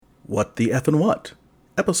What the Effin' What?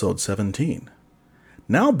 Episode 17.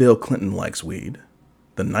 Now Bill Clinton likes weed.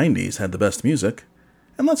 The 90's had the best music.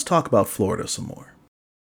 And let's talk about Florida some more.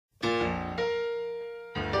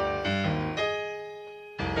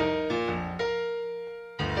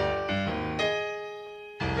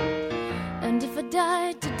 And if I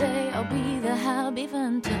die today, I'll be the happy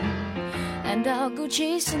phantom. And I'll go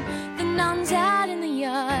chasing the nuns out in the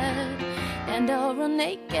yard. And I'll run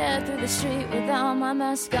naked through the street without my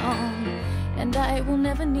mask on. And I will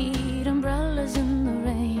never need umbrellas in the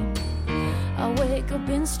rain. I'll wake up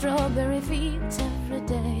in strawberry fields every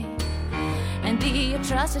day. And the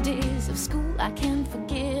atrocities of school I can't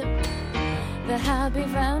forgive. The happy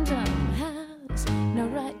phantom has no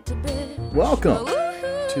right to be. Welcome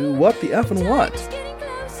to What the Effin' What?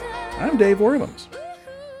 I'm Dave Orleans.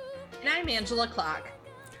 And I'm Angela Clark.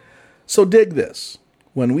 So dig this.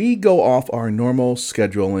 When we go off our normal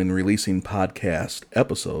schedule in releasing podcast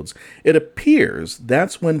episodes, it appears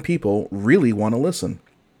that's when people really want to listen.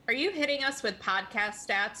 Are you hitting us with podcast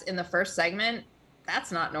stats in the first segment?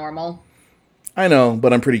 That's not normal. I know,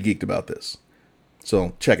 but I'm pretty geeked about this.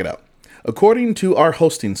 So check it out. According to our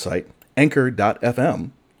hosting site,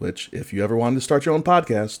 Anchor.fm, which if you ever wanted to start your own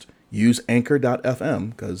podcast, use Anchor.fm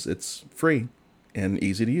because it's free and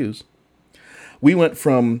easy to use. We went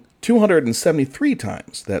from 273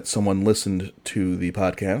 times that someone listened to the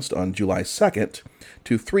podcast on July 2nd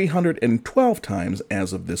to 312 times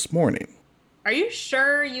as of this morning. Are you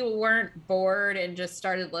sure you weren't bored and just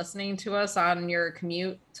started listening to us on your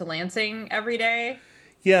commute to Lansing every day?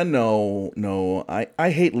 Yeah, no. I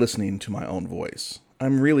hate listening to my own voice.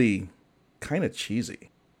 I'm really kind of cheesy.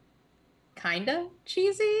 Kinda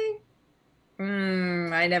cheesy?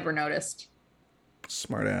 I never noticed.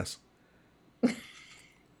 Smart ass.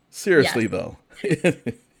 Seriously, Yes. though.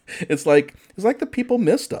 It's like the people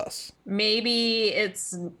missed us. Maybe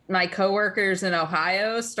it's my coworkers in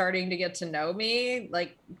Ohio starting to get to know me.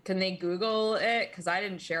 Like, can they Google it? Because I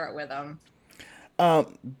didn't share it with them.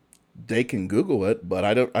 They can Google it, but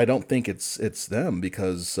I don't think it's them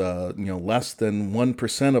because less than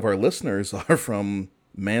 1% of our listeners are from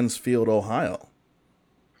Mansfield, Ohio.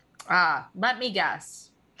 Let me guess.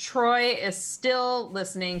 Troy is still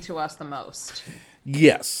listening to us the most.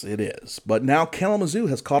 Yes, it is. But now Kalamazoo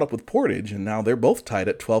has caught up with Portage, and now they're both tied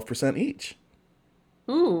at 12% each.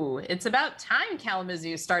 Ooh, it's about time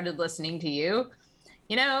Kalamazoo started listening to you.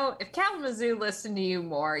 You know, if Kalamazoo listened to you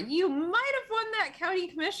more, you might have won that county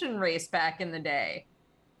commission race back in the day.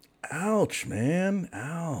 Ouch, man.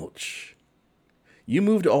 Ouch. You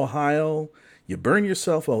moved to Ohio, you burn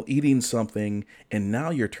yourself while eating something, and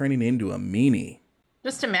now you're turning into a meanie.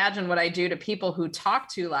 Just imagine what I do to people who talk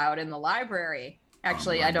too loud in the library.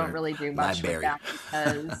 Actually, I don't really do much with that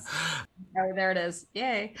because... Oh, there it is.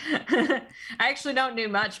 Yay. I actually don't do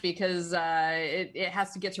much because it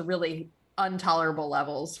has to get to really intolerable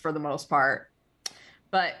levels for the most part.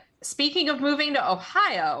 But speaking of moving to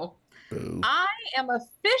Ohio, Boo. I am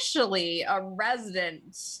officially a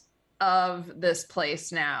resident of this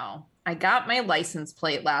place now. I got my license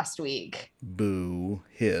plate last week. Boo.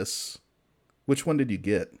 Hiss. Which one did you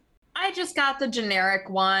get? I just got the generic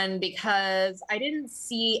one because I didn't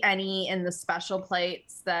see any in the special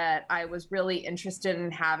plates that I was really interested in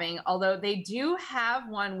having, although they do have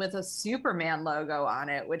one with a Superman logo on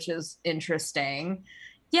it, which is interesting.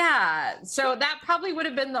 Yeah, so that probably would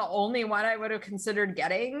have been the only one I would have considered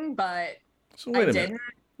getting, but So wait I a didn't.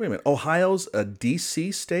 minute. Ohio's a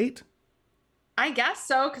DC state? I guess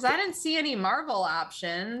so, because I didn't see any Marvel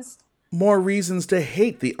options. More reasons to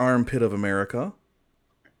hate the armpit of America.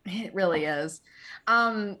 It really is.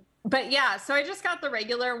 But yeah, so I just got the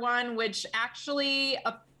regular one, which actually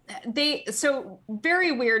so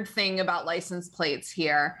very weird thing about license plates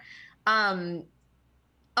here.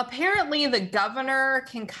 Apparently the governor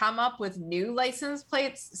can come up with new license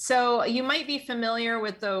plates. So you might be familiar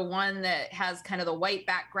with the one that has kind of the white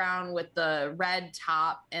background with the red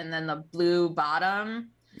top and then the blue bottom.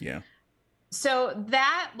 Yeah. So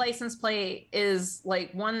that license plate is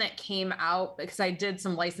like one that came out because I did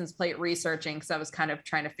some license plate researching because I was kind of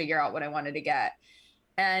trying to figure out what I wanted to get.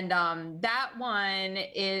 And that one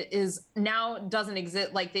is now doesn't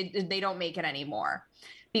exist. Like they don't make it anymore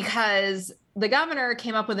because the governor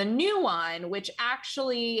came up with a new one, which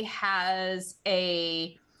actually has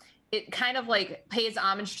it kind of like pays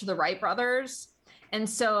homage to the Wright brothers. And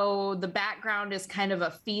so the background is kind of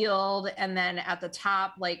a field. And then at the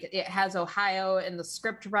top, like it has Ohio in the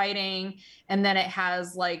script writing. And then it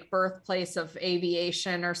has like birthplace of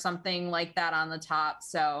aviation or something like that on the top.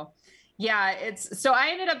 So yeah, so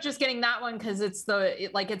I ended up just getting that one because it's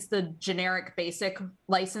the generic basic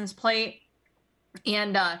license plate.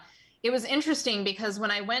 And it was interesting because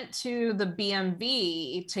when I went to the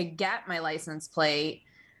BMV to get my license plate,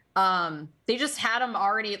 they just had them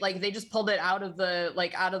already, like they just pulled it out of the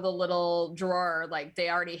little drawer. Like they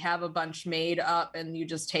already have a bunch made up and you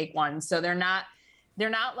just take one. So they're not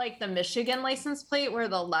like the Michigan license plate where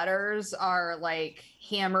the letters are like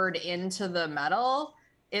hammered into the metal.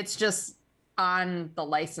 It's just on the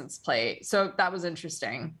license plate. So that was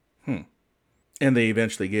interesting. And they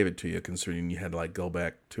eventually gave it to you, considering you had to like go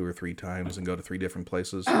back 2 or 3 times and go to 3 different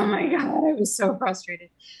places. Oh my God, I was so frustrated.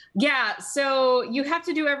 Yeah, so you have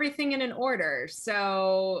to do everything in an order.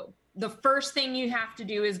 So the first thing you have to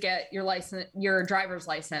do is get your driver's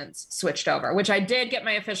license switched over, which I did get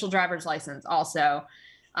my official driver's license also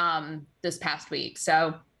this past week.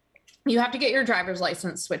 So you have to get your driver's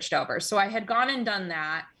license switched over. So I had gone and done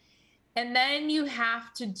that. And then you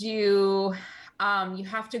have to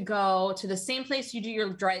go to the same place you do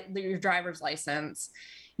your driver's license.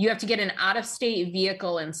 You have to get an out-of-state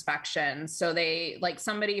vehicle inspection. So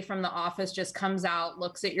somebody from the office just comes out,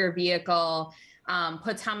 looks at your vehicle,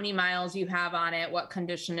 puts how many miles you have on it, what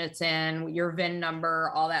condition it's in, your VIN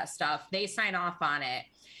number, all that stuff. They sign off on it.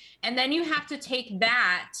 And then you have to take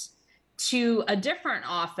that to a different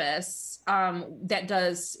office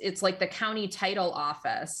it's like the county title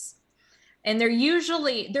office. And they're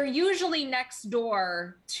usually next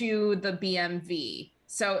door to the BMV.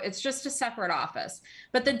 So it's just a separate office.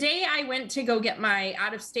 But the day I went to go get my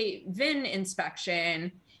out-of-state VIN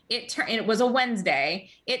inspection, it was a Wednesday.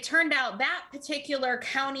 It turned out that particular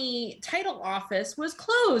county title office was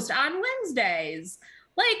closed on Wednesdays.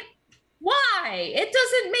 Like, why? It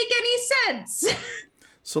doesn't make any sense.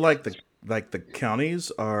 So like the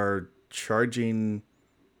counties are charging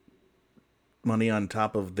money on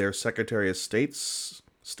top of their Secretary of State's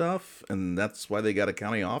stuff, and that's why they got a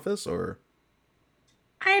county office, or?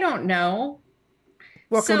 I don't know.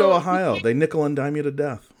 Welcome to Ohio. They nickel and dime you to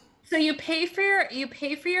death. So you pay for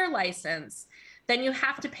your license, then you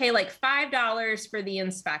have to pay like $5 for the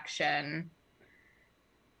inspection.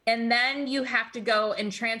 And then you have to go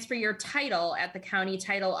and transfer your title at the county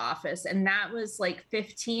title office. And that was like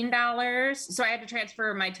 $15. So I had to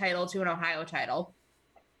transfer my title to an Ohio title.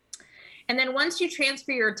 And then once you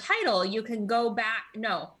transfer your title, you can go back.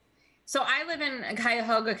 No. So I live in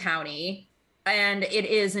Cuyahoga County, and it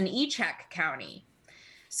is an e-check county.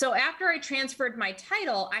 So after I transferred my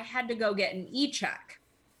title, I had to go get an e-check.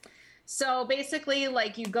 So basically,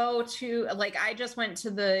 like you go to, like I just went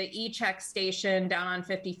to the e-check station down on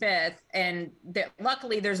 55th, and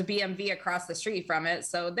luckily there's a BMV across the street from it.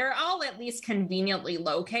 So they're all at least conveniently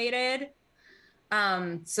located.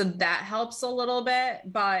 So that helps a little bit,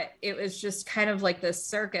 but it was just kind of like this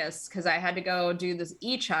circus because I had to go do this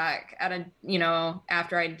e-check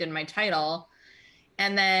after I did my title.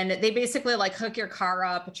 And then they basically like hook your car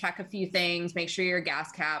up, check a few things, make sure your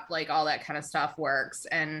gas cap, like all that kind of stuff works.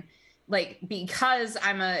 And like, because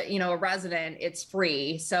I'm a resident, it's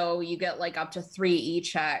free. So you get like up to 3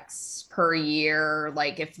 e-checks per year.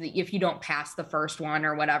 Like if you don't pass the first one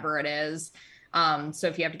or whatever it is. So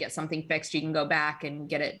if you have to get something fixed, you can go back and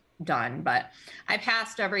get it done. But I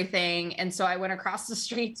passed everything. And so I went across the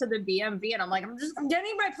street to the BMV and I'm like, I'm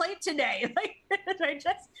getting my plate today. Like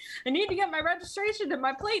I need to get my registration and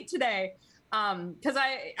my plate today. Cause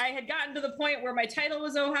I had gotten to the point where my title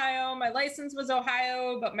was Ohio, my license was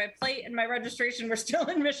Ohio, but my plate and my registration were still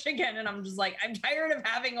in Michigan. And I'm just like, I'm tired of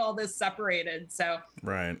having all this separated. So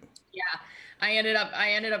right. Yeah, I ended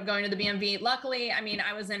up going to the BMV. Luckily, I mean,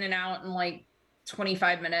 I was in and out in like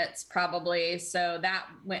 25 minutes probably. So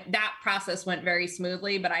that process went very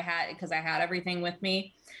smoothly, but because I had everything with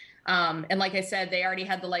me. And like I said, they already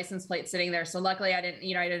had the license plate sitting there. So luckily I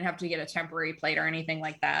didn't have to get a temporary plate or anything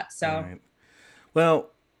like that. So, right. Well,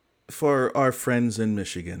 for our friends in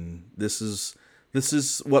Michigan, this is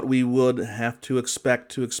what we would have to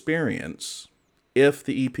expect to experience if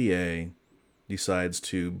the EPA decides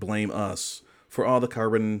to blame us for all the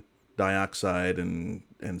carbon dioxide and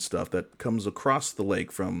stuff that comes across the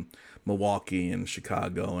lake from Milwaukee and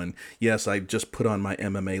Chicago. And yes, I just put on my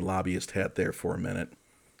MMA lobbyist hat there for a minute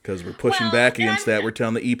because we're pushing back against that. We're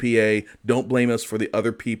telling the EPA, don't blame us for the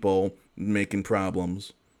other people making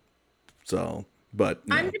problems. So, but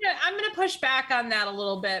I'm gonna push back on that a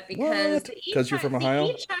little bit because you're from Ohio.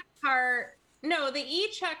 The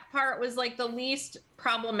e-check part was like the least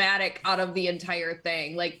problematic out of the entire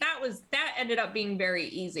thing. Like that ended up being very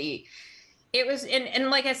easy. It was, and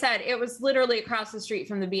like I said, it was literally across the street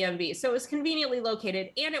from the BMV. So it was conveniently located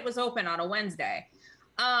and it was open on a Wednesday.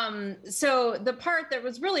 So the part that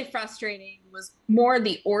was really frustrating was more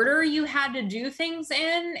the order you had to do things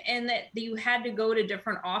in, and that you had to go to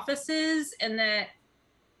different offices, and that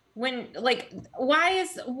when like why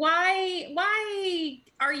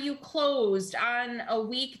are you closed on a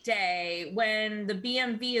weekday when the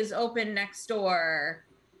BMV is open next door?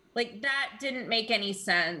 Like that didn't make any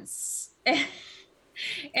sense.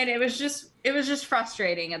 And it was just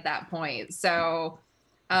frustrating at that point. So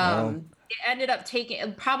Well, it ended up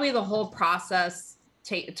taking probably the whole process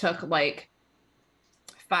took like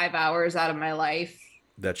 5 hours out of my life.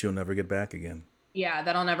 that you'll never get back again. Yeah,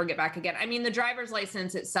 that I'll never get back again. I mean, the driver's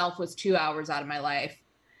license itself was 2 hours out of my life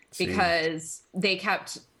See, because they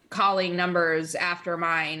kept calling numbers after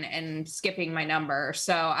mine and skipping my number.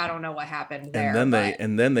 So I don't know what happened there.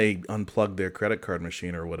 and then they unplugged their credit card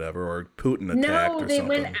machine or whatever, or Putin attacked No, or they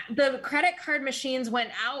something. the credit card machines went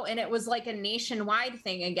out and it was like a nationwide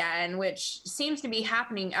thing again, which seems to be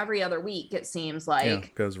happening every other week, it seems Yeah, like.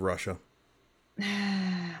 because Russia.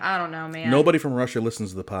 I don't know, man. Nobody from Russia listens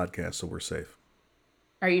to the podcast, so we're safe.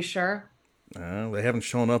 Are you sure? They haven't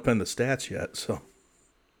shown up in the stats yet, so.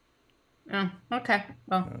 Oh, okay.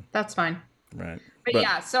 Well, that's fine. Right. But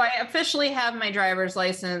yeah, so I officially have my driver's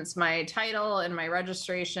license, my title and my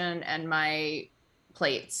registration and my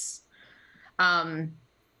plates.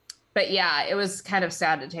 But yeah, it was kind of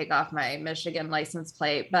sad to take off my Michigan license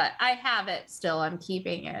plate, but I have it still. I'm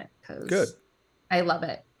keeping it because I love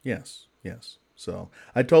it. Yes. So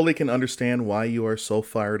I totally can understand why you are so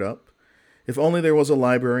fired up. If only there was a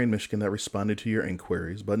library in Michigan that responded to your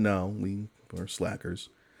inquiries, but no, we're slackers.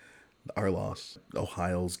 Our loss.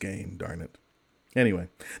 Ohio's gain, darn it. Anyway,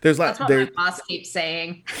 that's what my boss keeps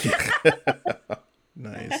saying.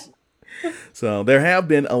 Nice. So there have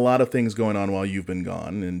been a lot of things going on while you've been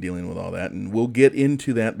gone and dealing with all that, and we'll get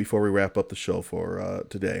into that before we wrap up the show for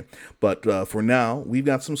today. But for now, we've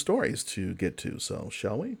got some stories to get to, so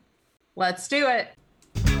shall we? Let's do it.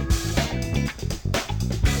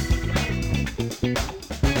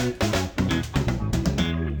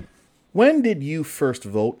 When did you first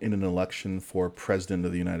vote in an election for President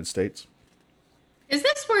of the United States? Is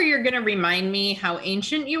this where you're going to remind me how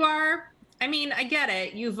ancient you are? I mean, I get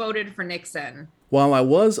it. You voted for Nixon. While I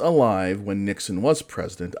was alive when Nixon was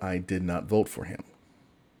president, I did not vote for him.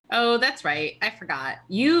 Oh, that's right. I forgot.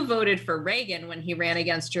 You voted for Reagan when he ran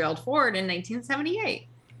against Gerald Ford in 1978.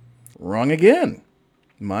 Wrong again.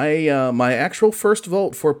 My actual first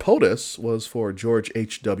vote for POTUS was for George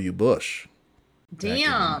H.W. Bush.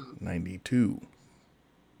 Damn. 92.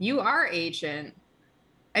 You are ancient.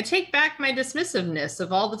 I take back my dismissiveness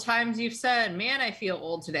of all the times you've said, man, I feel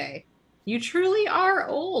old today. You truly are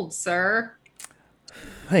old, sir.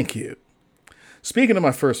 Thank you. Speaking of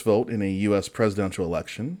my first vote in a U.S. presidential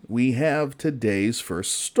election, we have today's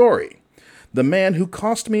first story. The man who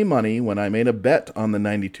cost me money when I made a bet on the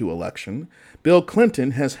 92 election, Bill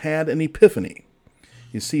Clinton, has had an epiphany.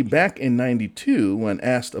 You see, back in 92, when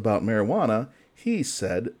asked about marijuana, he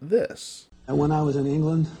said this. When I was in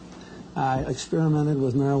England, I experimented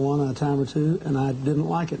with marijuana a time or two, and I didn't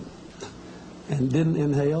like it, and didn't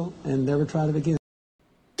inhale, and never tried it again.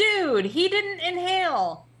 Dude, he didn't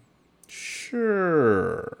inhale.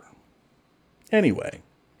 Sure. Anyway,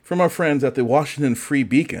 from our friends at the Washington Free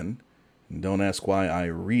Beacon, and don't ask why I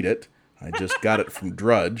read it, I just got it from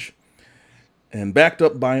Drudge, and backed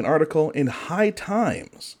up by an article in High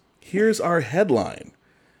Times. Here's our headline.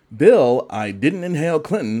 Bill, I didn't inhale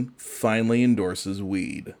Clinton, finally endorses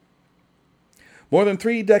weed. More than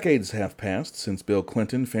 3 decades have passed since Bill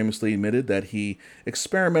Clinton famously admitted that he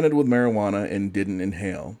experimented with marijuana and didn't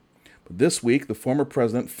inhale. But this week, the former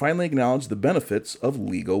president finally acknowledged the benefits of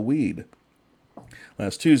legal weed.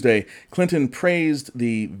 Last Tuesday, Clinton praised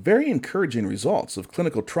the very encouraging results of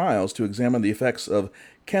clinical trials to examine the effects of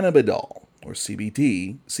cannabidiol, or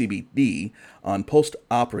CBD, on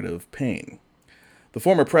post-operative pain. The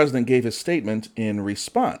former president gave his statement in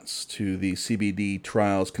response to the CBD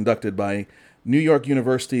trials conducted by New York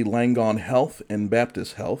University Langone Health and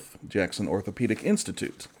Baptist Health, Jackson Orthopedic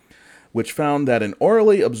Institute, which found that an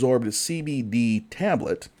orally absorbed CBD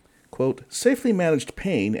tablet, quote, safely managed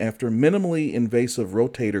pain after minimally invasive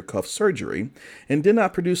rotator cuff surgery and did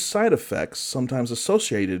not produce side effects sometimes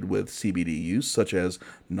associated with CBD use, such as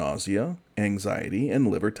nausea, anxiety, and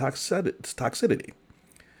liver toxicity.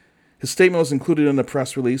 His statement was included in a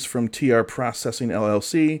press release from TR Processing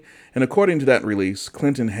LLC, and according to that release,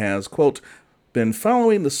 Clinton has, quote, been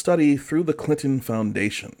following the study through the Clinton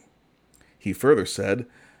Foundation. He further said,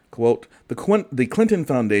 quote, the Clinton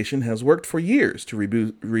Foundation has worked for years to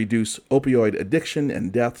reduce opioid addiction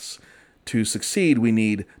and deaths. To succeed, we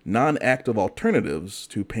need non-active alternatives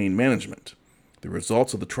to pain management. The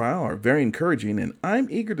results of the trial are very encouraging, and I'm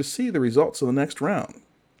eager to see the results of the next round.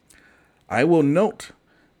 I will note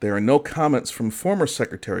There are no comments from former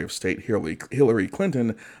Secretary of State Hillary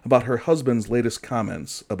Clinton about her husband's latest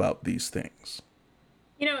comments about these things.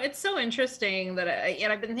 You know, it's so interesting that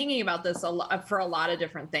and I've been thinking about this a lot for a lot of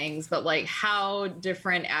different things, but like how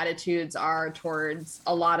different attitudes are towards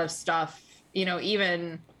a lot of stuff. You know,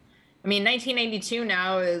 even, I mean, 1992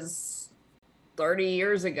 now is 30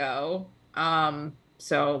 years ago.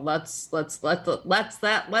 So let's let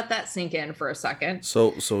that sink in for a second.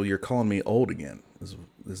 So you're calling me old again?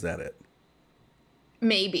 Is that it?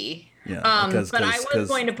 Maybe. Yeah, but I was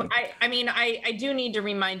going to put, I do need to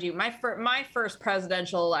remind you, my first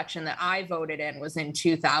presidential election that I voted in was in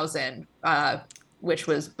 2000, which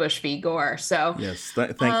was Bush v. Gore. So yes,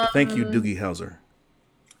 thank you, Doogie Howser.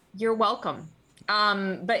 You're welcome.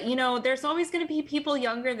 But you know, there's always going to be people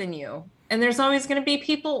younger than you, and there's always going to be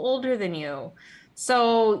people older than you.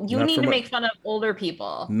 So you need to make fun of older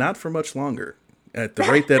people. Not for much longer. At the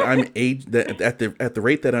rate that I'm at the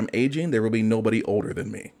rate that I'm aging, there will be nobody older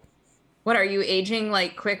than me. What, are you aging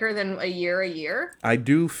like quicker than a year? I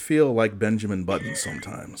do feel like Benjamin Button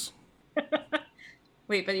sometimes.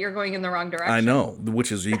 Wait, but you're going in the wrong direction. I know,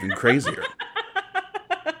 which is even crazier.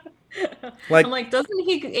 I'm like, doesn't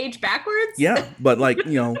he age backwards? Yeah, but like,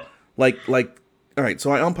 you know, like, all right,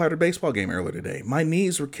 so I umpired a baseball game earlier today. My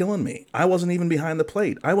knees were killing me. I wasn't even behind the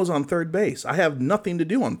plate. I was on third base. I have nothing to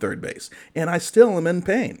do on third base. And I still am in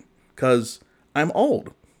pain because I'm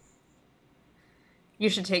old. You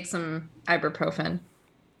should take some ibuprofen.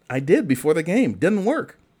 I did before the game. Didn't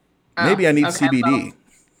work. Maybe I need CBD.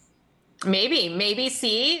 Well, maybe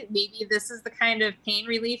this is the kind of pain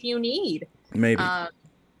relief you need. Maybe.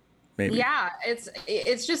 Yeah,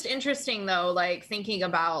 it's just interesting though, like thinking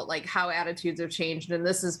about like how attitudes have changed. And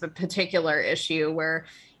this is a particular issue where,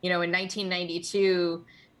 you know, in 1992,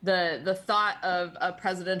 the thought of a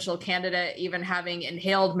presidential candidate even having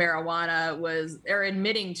inhaled marijuana or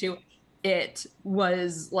admitting to it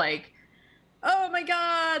was like, oh my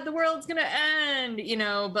God, the world's gonna end, you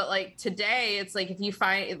know. But like today, it's like, if you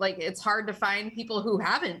find, like, it's hard to find people who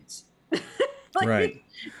haven't. Like, right.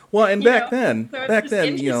 Well, and back then,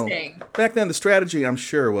 you know, the strategy, I'm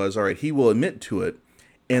sure, was, all right, he will admit to it.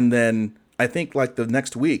 And then I think like the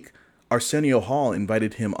next week, Arsenio Hall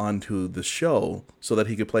invited him onto the show so that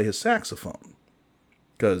he could play his saxophone.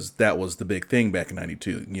 Because that was the big thing back in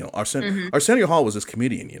 92. You know, Arsenio Hall was this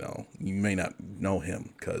comedian, you know. You may not know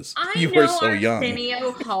him because you were so young.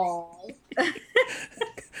 Arsenio Hall.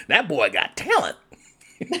 That boy got talent.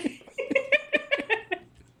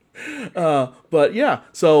 But yeah,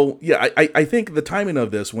 so yeah, I think the timing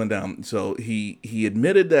of this went down. So he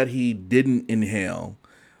admitted that he didn't inhale.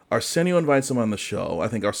 Arsenio invites him on the show. I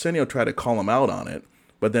think Arsenio tried to call him out on it,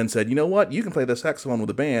 but then said, you know what, you can play the saxophone with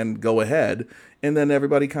the band, go ahead. And then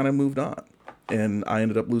everybody kind of moved on. And I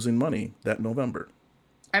ended up losing money that November.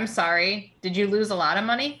 I'm sorry. Did you lose a lot of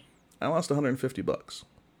money? I lost $150.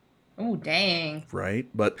 Oh, dang. Right.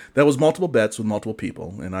 But that was multiple bets with multiple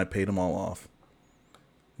people, and I paid them all off.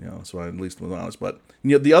 You know, so I at least was honest. But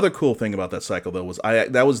you know, the other cool thing about that cycle, though, was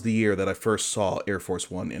that was the year that I first saw Air Force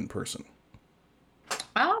One in person.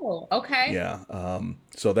 Oh, okay. Yeah.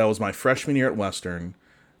 So that was my freshman year at Western.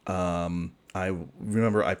 I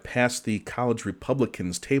remember I passed the College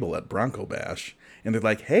Republicans table at Bronco Bash, and they're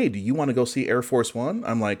like, hey, do you want to go see Air Force One?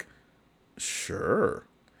 I'm like, sure.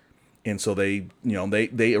 And so they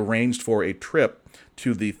arranged for a trip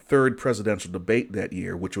to the third presidential debate that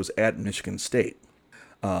year, which was at Michigan State.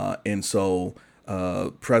 And so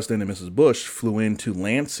President and Mrs. Bush flew into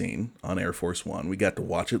Lansing on Air Force One. We got to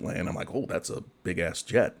watch it land. I'm like, oh, that's a big-ass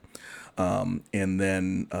jet. And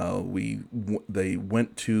then they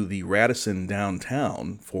went to the Radisson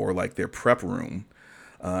downtown for like their prep room.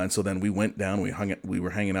 And so then we went down, we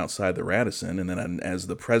were hanging outside the Radisson. And then as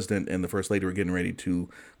the president and the first lady were getting ready to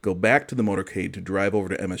go back to the motorcade to drive over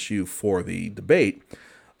to MSU for the debate,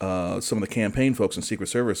 some of the campaign folks in Secret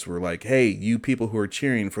Service were like, hey, you people who are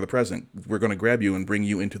cheering for the president, we're going to grab you and bring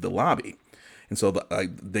you into the lobby. And so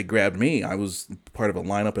they grabbed me. I was part of a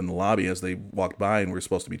lineup in the lobby as they walked by, and we were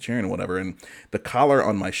supposed to be cheering or whatever. And the collar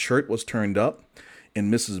on my shirt was turned up,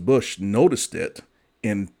 and Mrs. Bush noticed it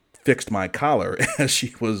and fixed my collar as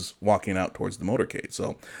she was walking out towards the motorcade.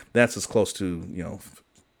 So that's as close to, you know,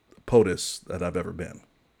 POTUS that I've ever been.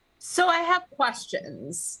 So I have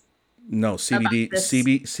questions. No,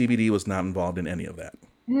 CBD was not involved in any of that.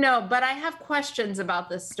 No, but I have questions about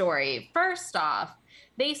this story. First off,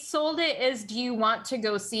 they sold it as, do you want to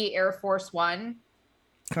go see Air Force One?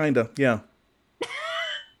 Kinda, yeah.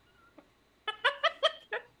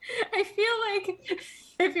 I feel like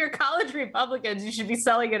if you're college Republicans, you should be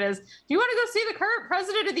selling it as, do you want to go see the current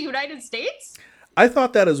president of the United States? I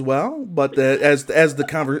thought that as well, but as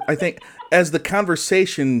the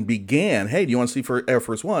conversation began, hey, do you want to see for Air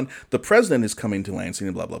Force One? The president is coming to Lansing,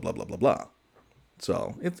 and blah blah blah blah blah blah.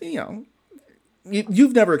 So it's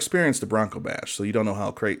you've never experienced a Bronco Bash, so you don't know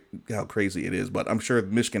how crazy it is. But I'm sure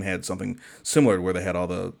Michigan had something similar where they had all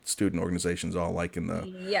the student organizations all like in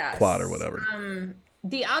the quad or whatever.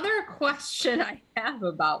 The other question I have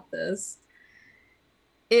about this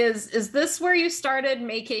is this where you started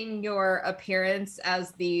making your appearance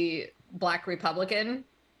as the Black Republican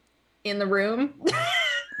in the room?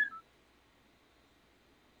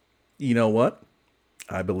 You know what?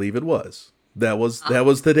 I believe it was. That was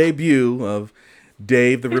the debut of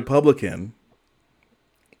Dave the Republican.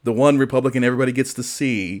 The one Republican everybody gets to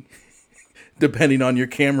see, depending on your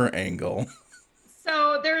camera angle.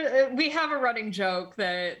 So we have a running joke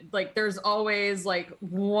that like there's always like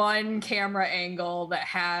one camera angle that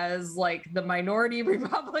has like the minority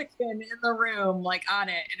Republican in the room like on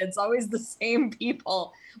it, and it's always the same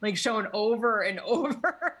people like shown over and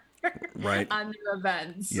over right on their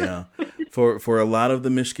events. Yeah, for a lot of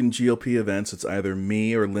the Michigan GOP events, it's either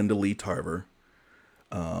me or Linda Lee Tarver.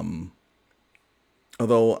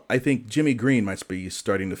 Although I think Jimmy Green might be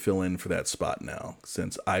starting to fill in for that spot now,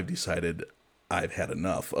 since I've decided I've had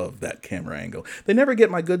enough of that camera angle. They never get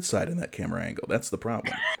my good side in that camera angle. That's the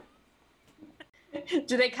problem.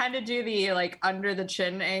 Do they kind of do the like under the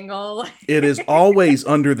chin angle? It is always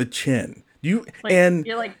under the chin. You're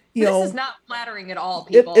like, this is not flattering at all,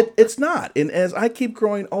 people. It's not. And as I keep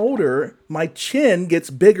growing older, my chin gets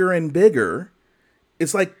bigger and bigger.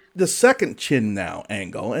 It's like the second chin now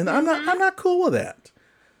angle, and I'm not cool with that.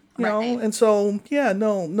 You know, and so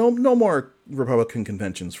no more Republican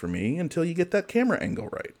conventions for me until you get that camera angle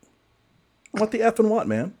right. What the effing what,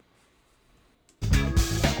 man?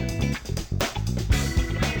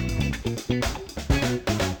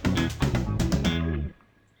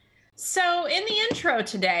 So in the intro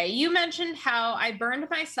today, you mentioned how I burned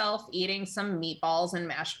myself eating some meatballs and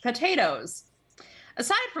mashed potatoes.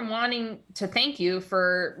 Aside from wanting to thank you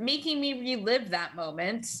for making me relive that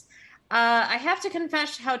moment, I have to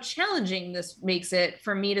confess how challenging this makes it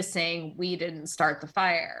for me to sing "We Didn't Start the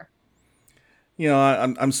Fire." You know,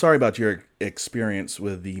 I'm sorry about your experience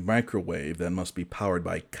with the microwave that must be powered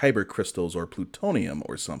by kyber crystals or plutonium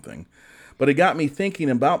or something, but it got me thinking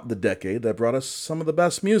about the decade that brought us some of the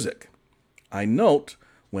best music. I note,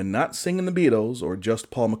 when not singing the Beatles or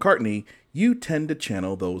just Paul McCartney, you tend to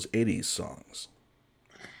channel those 80s songs.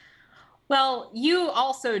 Well, you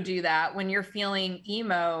also do that when you're feeling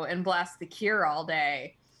emo and blast The Cure all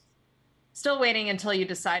day. Still waiting until you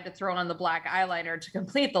decide to throw on the black eyeliner to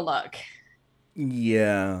complete the look.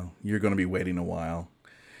 Yeah, you're going to be waiting a while.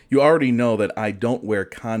 You already know that I don't wear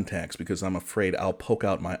contacts because I'm afraid I'll poke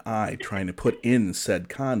out my eye trying to put in said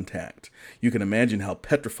contact. You can imagine how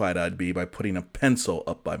petrified I'd be by putting a pencil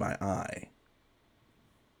up by my eye.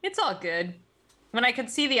 It's all good. When I could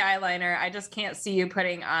see the eyeliner, I just can't see you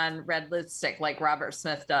putting on red lipstick like Robert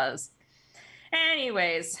Smith does.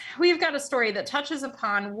 Anyways, we've got a story that touches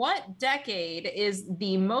upon what decade is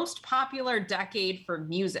the most popular decade for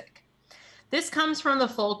music. This comes from the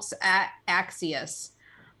folks at Axios.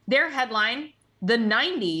 Their headline, "The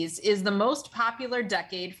 90s is the most popular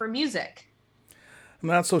decade for music." I'm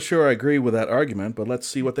not so sure I agree with that argument, but let's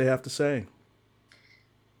see what they have to say.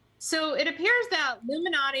 So it appears that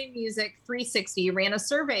Illuminati Music 360 ran a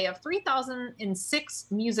survey of 3,006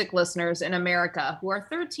 music listeners in America who are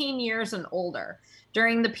 13 years and older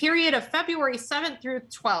during the period of February 7th through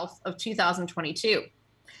 12th of 2022.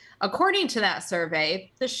 According to that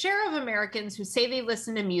survey, the share of Americans who say they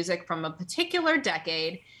listen to music from a particular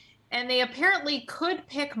decade, and they apparently could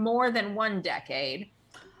pick more than one decade,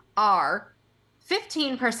 are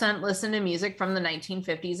 15% listen to music from the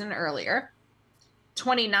 1950s and earlier,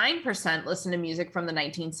 29% listen to music from the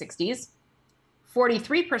 1960s,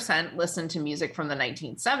 43% listen to music from the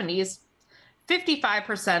 1970s,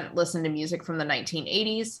 55% listen to music from the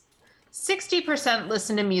 1980s, 60%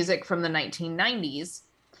 listen to music from the 1990s,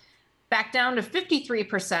 back down to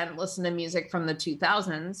 53% listen to music from the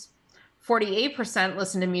 2000s, 48%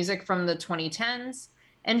 listen to music from the 2010s,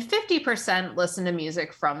 and 50% listen to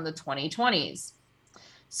music from the 2020s.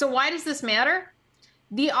 So why does this matter?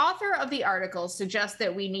 The author of the article suggests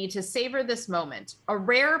that we need to savor this moment, a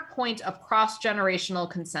rare point of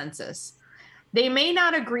cross-generational consensus. They may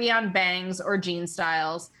not agree on bangs or jean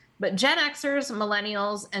styles, but Gen Xers,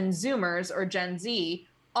 Millennials, and Zoomers, or Gen Z,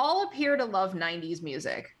 all appear to love 90s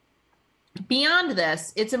music. Beyond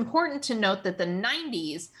this, it's important to note that the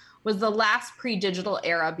 90s was the last pre-digital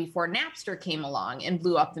era before Napster came along and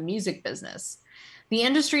blew up the music business. The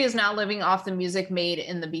industry is now living off the music made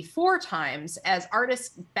in the before times, as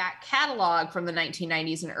artists' back catalog from the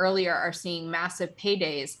 1990s and earlier are seeing massive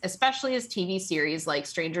paydays, especially as TV series like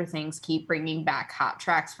Stranger Things keep bringing back hot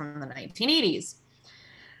tracks from the 1980s.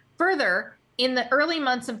 Further, in the early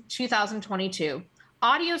months of 2022,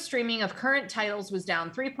 audio streaming of current titles was down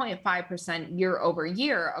 3.5% year over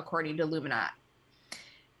year, according to Luminat.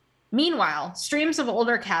 Meanwhile, streams of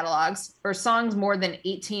older catalogs or songs more than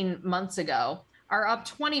 18 months ago are up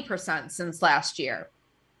 20% since last year.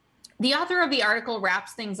 The author of the article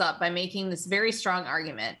wraps things up by making this very strong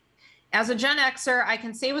argument. As a Gen Xer, I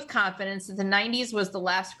can say with confidence that the 90s was the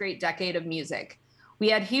last great decade of music. We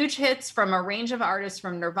had huge hits from a range of artists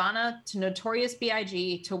from Nirvana to Notorious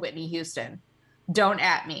B.I.G. to Whitney Houston. Don't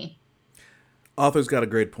at me. Author's got a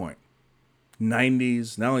great point.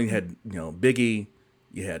 90s, not only had, Biggie,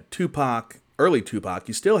 you had Tupac, early Tupac,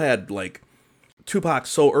 you still had like Tupac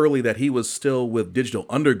so early that he was still with Digital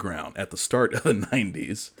Underground at the start of the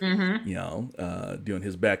 90s, doing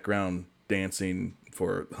his background dancing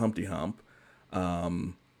for Humpty Hump.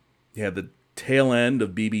 You had the tail end of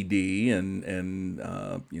BBD and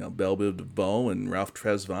Belle Biv DeVoe and Ralph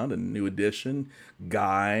Tresvant and New Edition,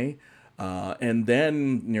 Guy. And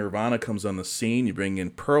then Nirvana comes on the scene. You bring in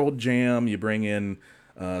Pearl Jam. You bring in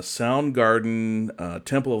Soundgarden,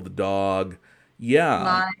 Temple of the Dog.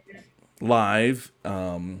 Yeah. Live.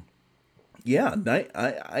 I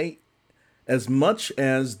as much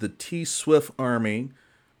as the T-Swift army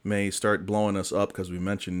may start blowing us up because we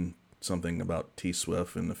mentioned something about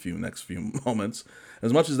T-Swift in the next few moments,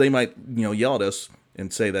 as much as they might yell at us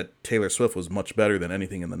and say that Taylor Swift was much better than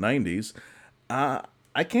anything in the 90s, I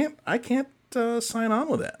can't sign on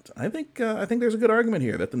with that. I think there's a good argument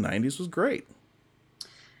here that the 90s was great.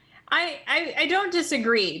 I don't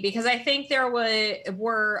disagree, because I think there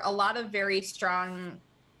were a lot of very strong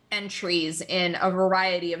entries in a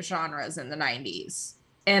variety of genres in the 90s,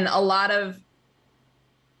 and a lot of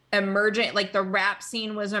emerging, like the rap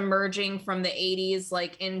scene was emerging from the 80s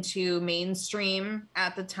like into mainstream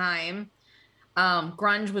at the time.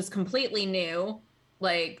 Grunge was completely new.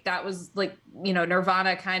 Like that was like,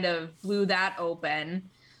 Nirvana kind of blew that open.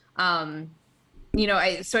 I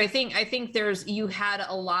think you had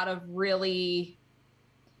a lot of really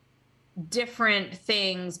different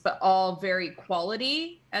things, but all very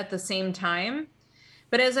quality at the same time.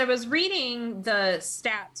 But as I was reading the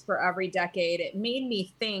stats for every decade, it made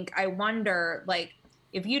me think, I wonder, like,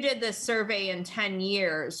 if you did this survey in 10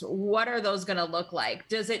 years, what are those going to look like?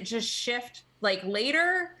 Does it just shift like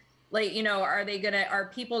later? Like,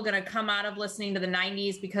 are people going to come out of listening to the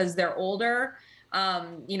 90s because they're older?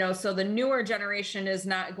 So the newer generation is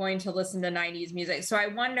not going to listen to 90s music. So I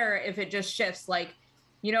wonder if it just shifts, like,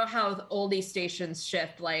 how the oldie stations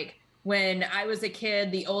shift. Like when I was a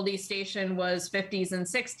kid, the oldie station was 50s and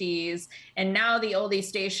 60s, and now the oldie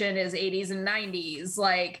station is 80s and 90s.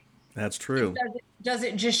 Like, that's true. Does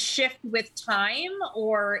it just shift with time,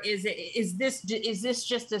 or is this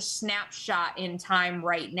just a snapshot in time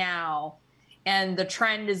right now? And the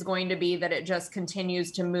trend is going to be that it just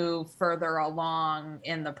continues to move further along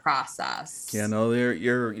in the process. Yeah, no,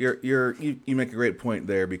 you make a great point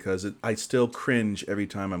there, because I still cringe every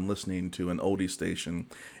time I'm listening to an oldie station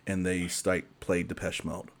and they play Depeche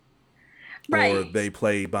Mode, right? Or they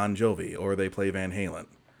play Bon Jovi, or they play Van Halen.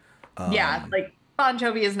 Like Bon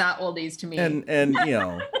Jovi is not oldies to me. And and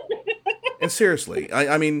seriously,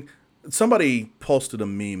 I mean, somebody posted a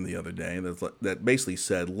meme the other day that basically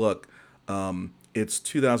said, look. It's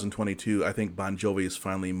 2022. I think Bon Jovi is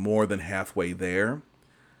finally more than halfway there.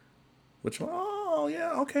 Which,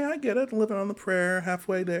 okay, I get it. Living on the prayer,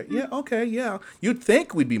 halfway there. Yeah, okay, yeah. You'd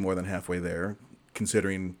think we'd be more than halfway there,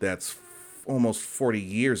 considering that's almost 40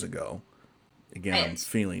 years ago. Again, I'm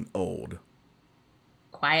feeling old.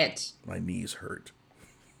 Quiet. My knees hurt.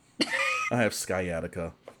 I have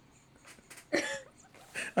sciatica.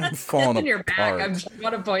 I'm falling in your apart. back. I just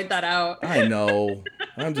want to point that out. I know.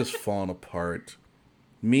 I'm just falling apart.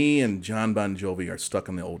 Me and John Bon Jovi are stuck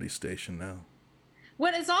on the oldie station now.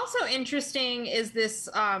 What is also interesting is this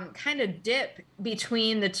kind of dip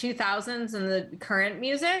between the 2000s and the current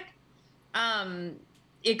music.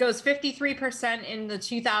 It goes 53% in the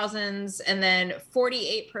 2000s, and then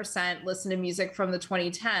 48% listen to music from the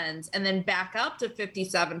 2010s, and then back up to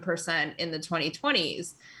 57% in the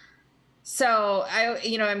 2020s. So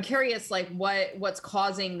I'm curious, like what's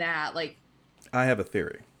causing that? Like, I have a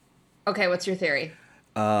theory. Okay, what's your theory?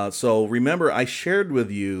 So remember, I shared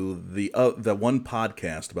with you the one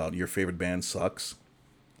podcast about your favorite band sucks,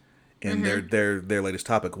 and their latest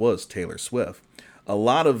topic was Taylor Swift. a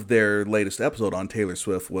lot of their latest episode on Taylor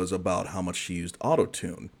Swift was about how much she used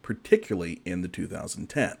autotune, particularly in the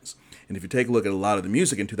 2010s. And if you take a look at a lot of the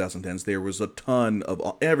music in 2010s, there was a ton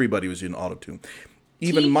of everybody was using autotune.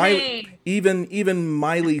 Even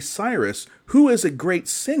Miley Cyrus, who is a great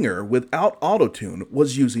singer without autotune,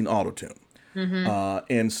 was using autotune.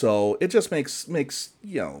 And so it just makes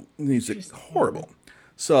music horrible.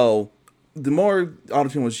 So the more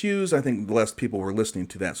autotune was used, I think the less people were listening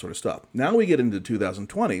to that sort of stuff. Now we get into the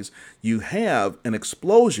 2020s, you have an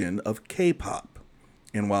explosion of K-pop.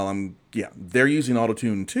 And while they're using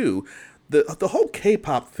autotune too, the whole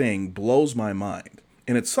K-pop thing blows my mind.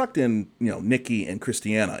 And it sucked in, Nicki and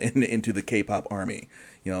Christiana into the K-pop army.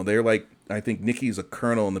 They're like, I think Nicki's a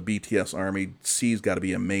colonel in the BTS army. C's got to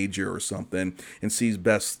be a major or something. And C's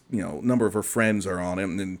best, number of her friends are on it.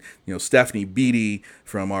 And then, Stephanie Beatty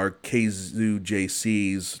from our KZoo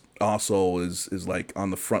JCs also is like on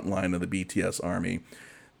the front line of the BTS army.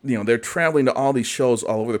 They're traveling to all these shows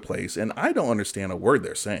all over the place. And I don't understand a word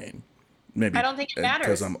they're saying. Maybe I don't think it matters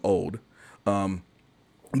because I'm old.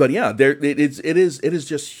 But yeah, it is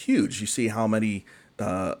just huge. You see how many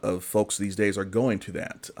of folks these days are going to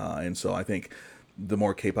that. And so I think the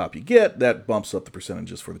more K-pop you get, that bumps up the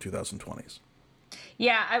percentages for the 2020s.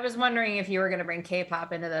 Yeah, I was wondering if you were going to bring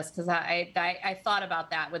K-pop into this, because I thought about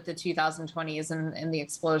that with the 2020s and the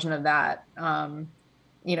explosion of that,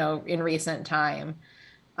 in recent time.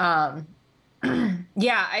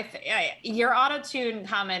 Your auto-tune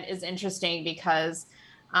comment is interesting because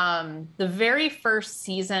the very first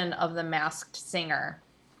season of The Masked Singer,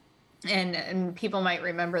 and people might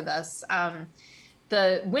remember this,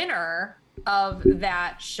 the winner of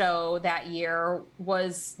that show that year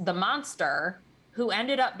was the Monster, who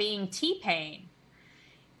ended up being T-Pain.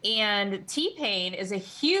 And T-Pain is a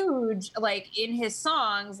huge, in his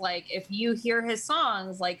songs, if you hear his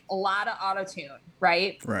songs, a lot of autotune,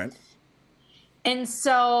 right? Right. And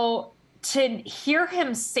so to hear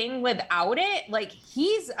him sing without it,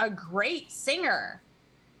 he's a great singer,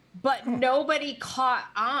 but nobody caught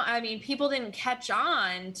on. I mean, people didn't catch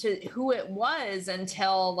on to who it was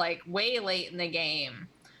until way late in the game.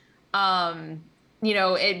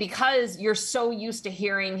 Because you're so used to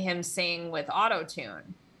hearing him sing with autotune.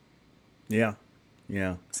 Yeah.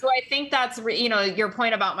 Yeah. So I think that's, your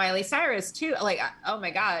point about Miley Cyrus too. Oh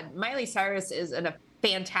my God, Miley Cyrus is a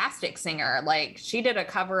fantastic singer. She did a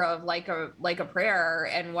cover of Like a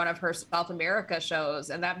Prayer in one of her South America shows,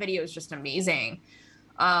 and that video is just amazing.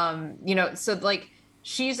 So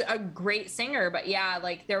she's a great singer, but yeah,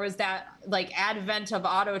 there was that advent of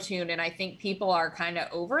autotune, and I think people are kind of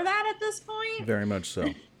over that at this point. Very much so.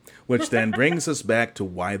 Which then brings us back to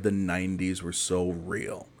why the 90s were so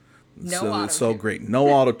real. So great. No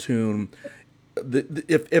autotune.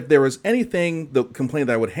 If there was anything, the complaint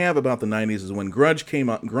that I would have about the 90s is when grunge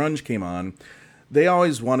came on, they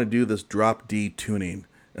always want to do this drop D tuning,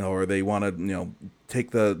 or they want to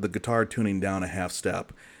take the guitar tuning down a half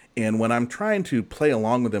step. And when I'm trying to play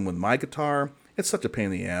along with them with my guitar, it's such a pain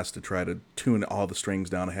in the ass to try to tune all the strings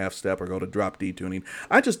down a half step or go to drop D tuning.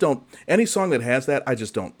 I just don't. Any song that has that, I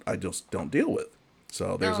just don't deal with.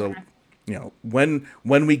 So there's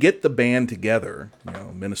when we get the band together,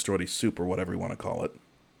 Minestrone Soup or whatever you want to call it,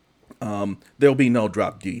 there'll be no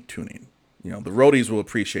drop D tuning. The roadies will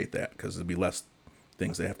appreciate that because there'll be less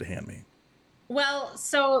things they have to hand me. Well,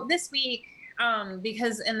 so this week,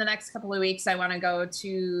 because in the next couple of weeks, I want to go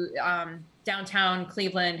to downtown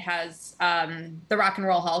Cleveland has the Rock and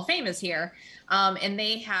Roll Hall of Fame is here. And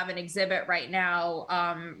they have an exhibit right now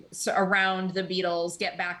around the Beatles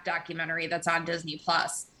Get Back documentary that's on Disney+.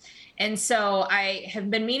 And so I have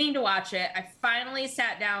been meaning to watch it. I finally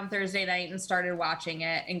sat down Thursday night and started watching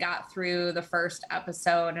it and got through the first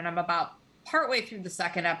episode. And I'm about partway through the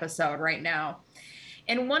second episode right now.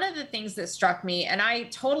 And one of the things that struck me, and I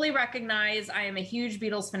totally recognize I am a huge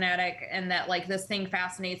Beatles fanatic and that this thing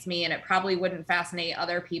fascinates me and it probably wouldn't fascinate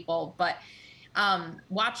other people, but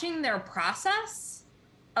watching their process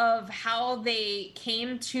of how they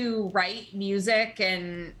came to write music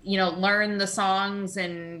and, learn the songs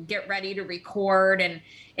and get ready to record.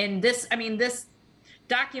 And this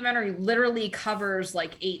documentary literally covers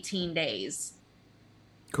 18 days.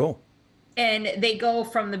 Cool. And they go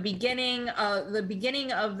from the beginning of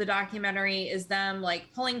the documentary is them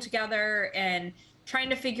pulling together and trying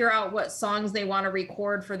to figure out what songs they want to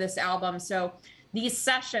record for this album. So these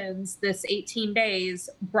sessions, this 18 days,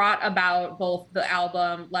 brought about both the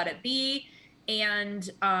album Let It Be and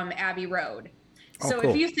Abbey Road. So cool.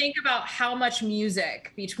 If you think about how much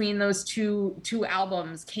music between those two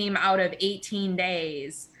albums came out of 18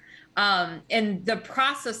 days, and the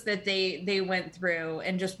process that they went through,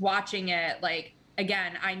 and just watching it,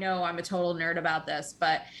 again, I know I'm a total nerd about this,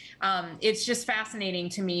 but it's just fascinating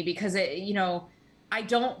to me because I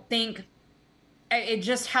don't think it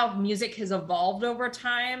just how music has evolved over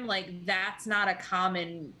time. Like that's not a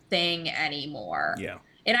common thing anymore. Yeah.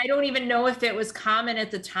 And I don't even know if it was common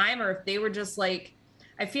at the time or if they were just like,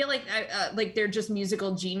 I feel like they're just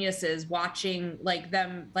musical geniuses watching like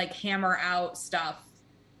them like hammer out stuff,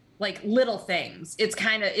 like little things.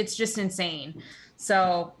 It's just insane.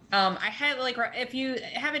 So I had like, if you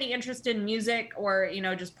have any interest in music or,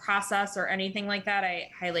 just process or anything like that,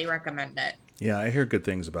 I highly recommend it. Yeah, I hear good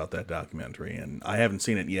things about that documentary, and I haven't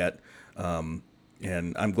seen it yet. And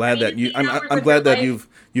I'm glad I'm glad that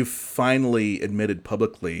you've finally admitted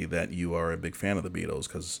publicly that you are a big fan of the Beatles,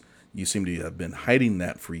 because you seem to have been hiding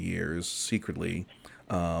that for years secretly.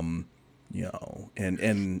 To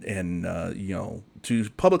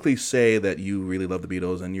publicly say that you really love the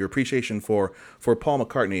Beatles and your appreciation for Paul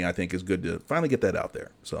McCartney, I think is good to finally get that out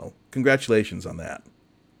there. So congratulations on that.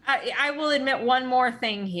 I will admit one more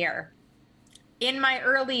thing here. In my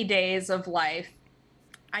early days of life,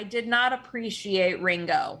 I did not appreciate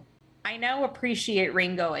Ringo. I now appreciate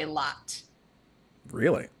Ringo a lot.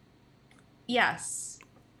 Really? Yes.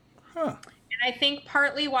 Huh. And I think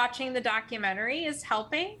partly watching the documentary is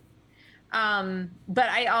helping. But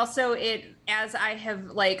I also, as I have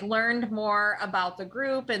like learned more about the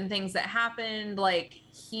group and things that happened, like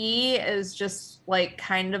he is just like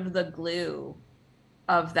kind of the glue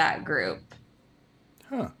of that group.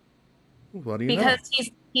 Huh. What do you know? Because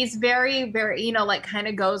he's very, very, like kind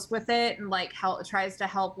of goes with it and like tries to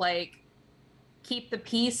help like keep the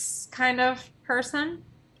peace kind of person.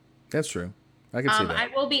 That's true. I can see that. I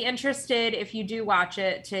will be interested if you do watch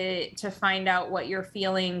it to find out what your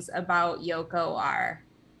feelings about Yoko are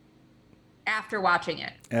after watching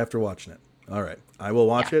it. After watching it. All right. I will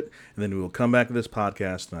watch it, and then we will come back to this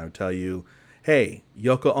podcast, and I will tell you, hey,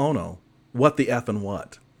 Yoko Ono, what the effin'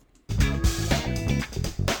 what?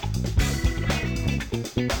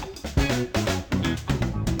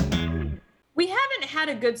 We haven't had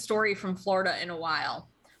a good story from Florida in a while.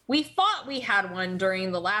 We thought we had one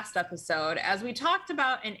during the last episode as we talked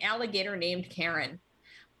about an alligator named Karen,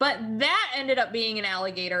 but that ended up being an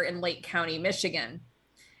alligator in Lake County, Michigan.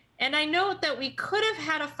 And I note that we could have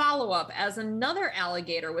had a follow-up as another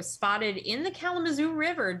alligator was spotted in the Kalamazoo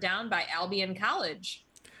River down by Albion College.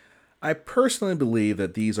 I personally believe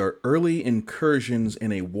that these are early incursions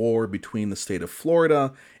in a war between the state of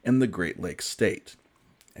Florida and the Great Lakes state.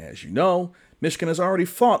 As you know, Michigan has already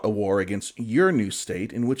fought a war against your new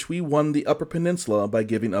state in which we won the Upper Peninsula by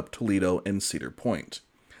giving up Toledo and Cedar Point.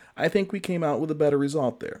 I think we came out with a better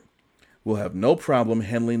result there. We'll have no problem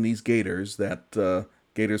handling these gators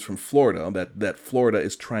gators from Florida that Florida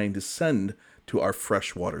is trying to send to our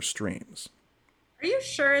freshwater streams. Are you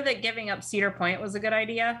sure that giving up Cedar Point was a good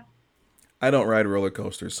idea? I don't ride roller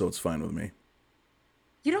coasters, so it's fine with me.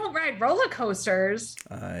 You don't ride roller coasters?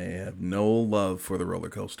 I have no love for the roller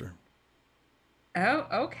coaster. Oh,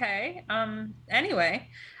 okay. Anyway,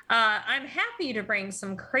 I'm happy to bring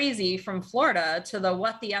some crazy from Florida to the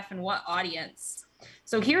What the Effin' What audience.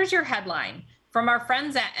 So here's your headline from our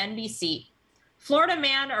friends at NBC. Florida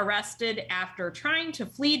man arrested after trying to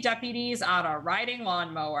flee deputies on a riding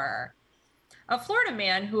lawnmower. A Florida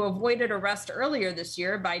man who avoided arrest earlier this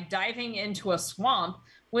year by diving into a swamp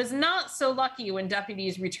was not so lucky when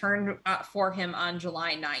deputies returned for him on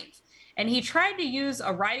July 9th. And he tried to use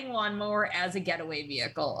a riding lawnmower as a getaway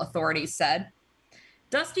vehicle, authorities said.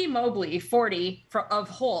 Dusty Mobley, 40, of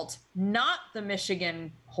Holt, not the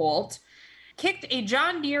Michigan Holt, kicked a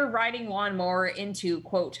John Deere riding lawnmower into,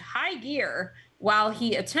 quote, high gear while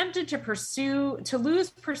he attempted to lose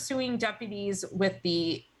pursuing deputies with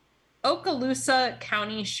the Okaloosa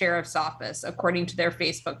County Sheriff's Office, according to their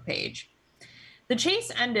Facebook page. The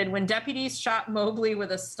chase ended when deputies shot Mobley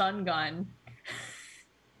with a stun gun.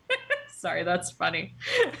 Sorry, that's funny.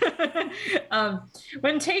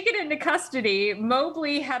 When taken into custody,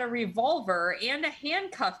 Mobley had a revolver and a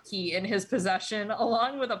handcuff key in his possession,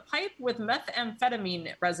 along with a pipe with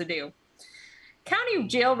methamphetamine residue. County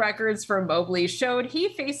jail records for Mobley showed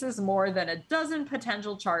he faces more than a dozen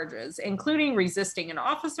potential charges, including resisting an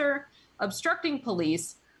officer, obstructing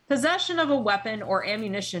police, possession of a weapon or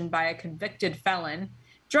ammunition by a convicted felon,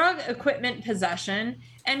 drug equipment possession,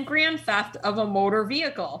 and grand theft of a motor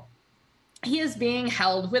vehicle. He is being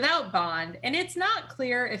held without bond, and it's not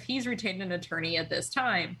clear if he's retained an attorney at this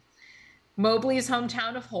time. Mobley's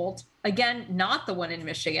hometown of Holt, again, not the one in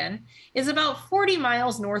Michigan, is about 40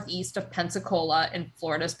 miles northeast of Pensacola in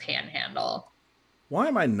Florida's Panhandle. Why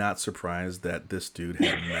am I not surprised that this dude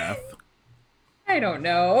had meth? I don't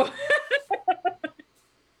know.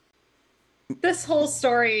 This whole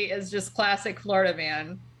story is just classic Florida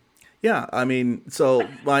man. Yeah, I mean, so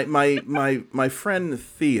my friend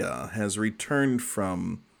Thea has returned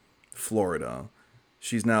from Florida.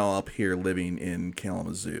 She's now up here living in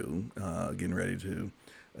Kalamazoo, getting ready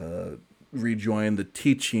to rejoin the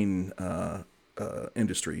teaching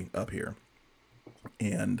industry up here.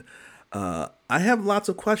 And I have lots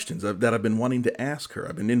of questions that I've been wanting to ask her.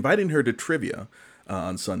 I've been inviting her to trivia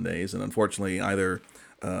on Sundays, and unfortunately, either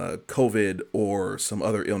COVID or some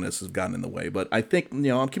other illness has gotten in the way. But I think,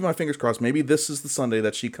 I'm keeping my fingers crossed. Maybe this is the Sunday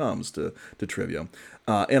that she comes to trivia.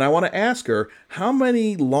 And I want to ask her, how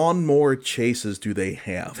many lawnmower chases do they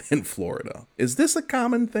have in Florida? Is this a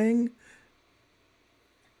common thing?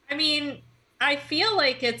 I mean, I feel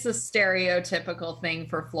like it's a stereotypical thing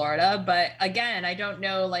for Florida, but again, I don't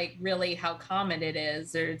know like really how common it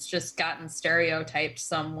is, or it's just gotten stereotyped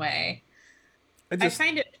some way. I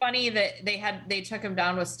find it funny that they took him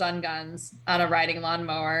down with stun guns on a riding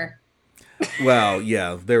lawnmower. Well,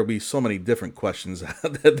 yeah, there will be so many different questions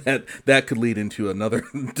that could lead into another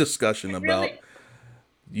discussion about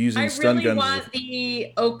using stun guns. I really want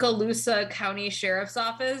the Okaloosa County Sheriff's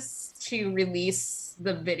Office to release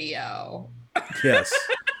the video. Yes.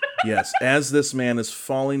 Yes, as this man is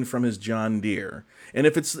falling from his John Deere. And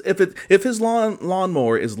if his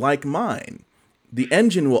lawnmower is like mine, the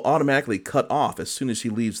engine will automatically cut off as soon as he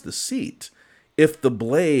leaves the seat if the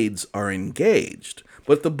blades are engaged.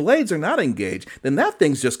 But if the blades are not engaged, then that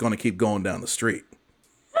thing's just going to keep going down the street.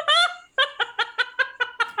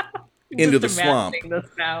 Into the swamp.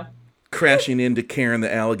 Crashing into Karen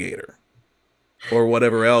the alligator. Or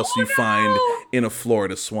whatever else you find in a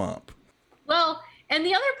Florida swamp. Well, and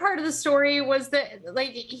the other part of the story was that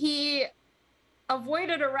like he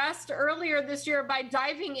avoided arrest earlier this year by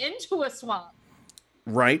diving into a swamp.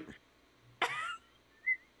 Right.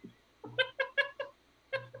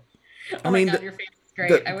 Oh my God, your face is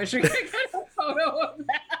great. I wish we could get a photo of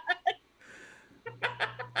that.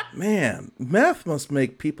 Man, meth must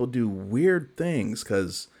make people do weird things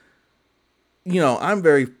because, I'm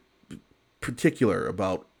very particular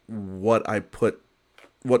about what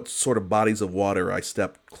sort of bodies of water I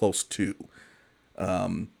step close to.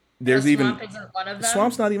 There's swamp isn't one of them?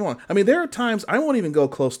 Swamp's not even one. I mean, there are times I won't even go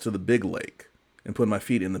close to the big lake and put my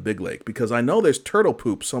feet in the big lake because I know there's turtle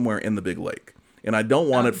poop somewhere in the big lake, and I don't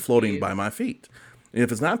want it floating by my feet. And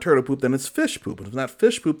if it's not turtle poop, then it's fish poop. And if it's not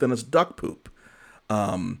fish poop, then it's duck poop.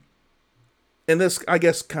 And this, I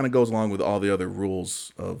guess, kind of goes along with all the other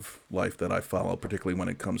rules of life that I follow, particularly when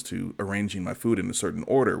it comes to arranging my food in a certain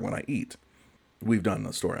order when I eat. We've done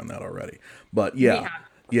a story on that already. But yeah,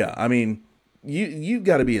 I mean, you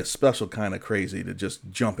got to be a special kind of crazy to just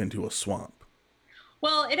jump into a swamp.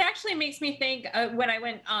 Well, it actually makes me think when I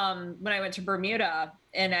went to Bermuda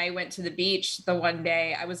and I went to the beach the one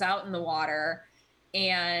day, I was out in the water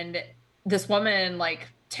and this woman like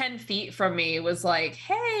 10 feet from me was like,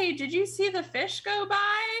 "Hey, did you see the fish go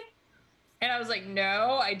by?" And I was like,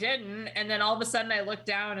 "No, I didn't." And then all of a sudden I looked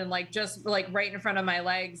down and like just like right in front of my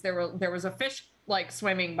legs, there was a fish like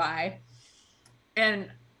swimming by. And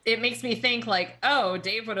it makes me think like, oh,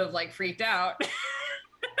 Dave would have like freaked out.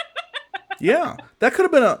 Yeah, that could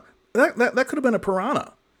have been that could have been a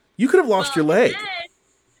piranha. You could have lost your leg.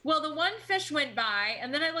 Well, the one fish went by,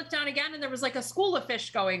 and then I looked down again, and there was like a school of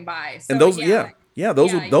fish going by. So, and those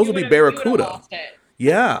will be barracuda.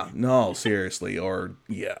 Yeah, no, seriously, it's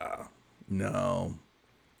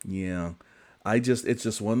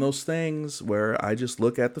just one of those things where I just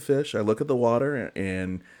look at the fish, I look at the water,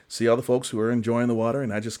 and see all the folks who are enjoying the water,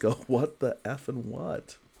 and I just go, "What the effing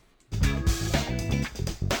what?"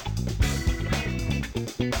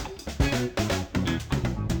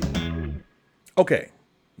 Okay,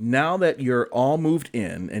 now that you're all moved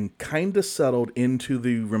in and kind of settled into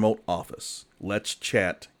the remote office, let's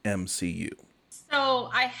chat MCU. So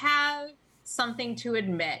I have something to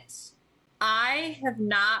admit. I have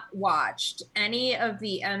not watched any of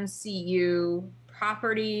the MCU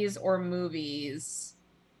properties or movies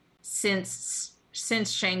since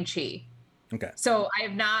Shang-Chi. Okay. So I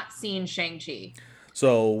have not seen Shang-Chi.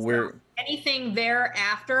 So anything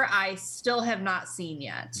thereafter, I still have not seen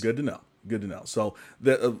yet. Good to know. So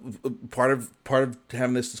the part of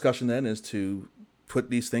having this discussion then is to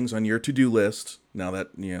put these things on your to-do list now that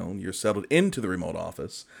you're settled into the remote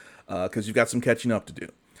office, because you've got some catching up to do.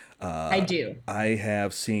 I do. I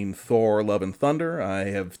have seen Thor: Love and Thunder.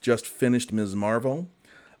 I have just finished Ms. Marvel.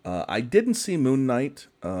 I didn't see Moon Knight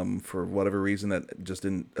for whatever reason that just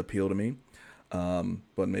didn't appeal to me,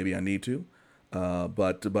 but maybe I need to.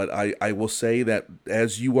 But I will say that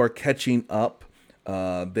as you are catching up,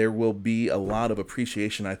 there will be a lot of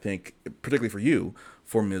appreciation, I think, particularly for you,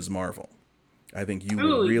 for Ms. Marvel. I think you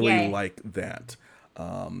Ooh, would really yay. like that.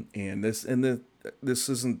 This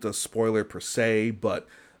isn't a spoiler per se, but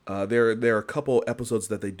there are a couple episodes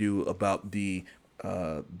that they do about the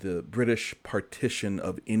British partition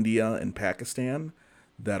of India and Pakistan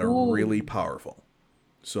that are really Ooh, powerful.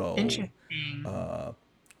 So, interesting.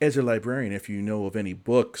 as a librarian, if you know of any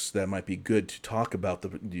books that might be good to talk about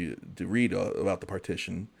to read about the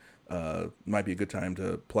partition, might be a good time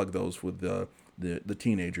to plug those with the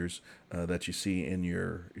teenagers that you see in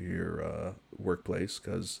your workplace,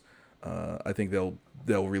 because I think they'll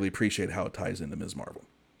really appreciate how it ties into Ms. Marvel.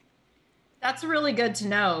 That's really good to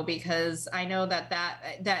know because I know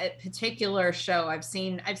that particular show I've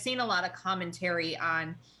seen a lot of commentary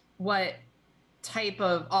on what type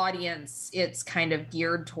of audience it's kind of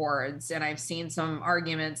geared towards, and I've seen some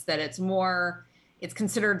arguments that it's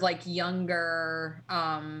considered like younger,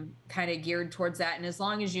 kind of geared towards that. And as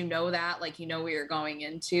long as you know that, like, you know what you're going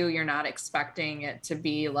into, you're not expecting it to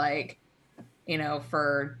be like,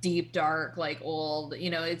 for deep, dark, like old,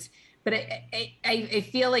 but I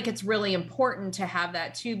feel like it's really important to have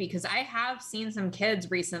that too, because I have seen some kids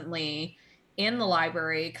recently in the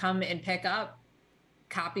library come and pick up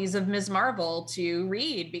copies of Ms. Marvel to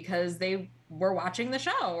read because they were watching the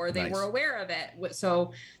show or they were Nice. aware of it.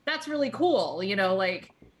 So that's really cool.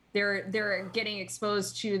 Like they're getting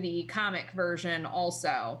exposed to the comic version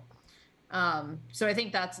also. So I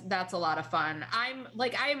think that's a lot of fun. I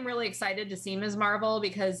am really excited to see Ms. Marvel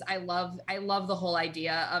because I love the whole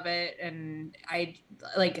idea of it, and I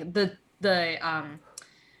like the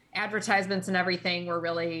advertisements and everything were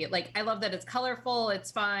really like, I love that it's colorful,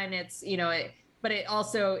 it's fun, it's but it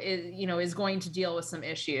also is going to deal with some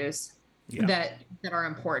issues Yeah. that are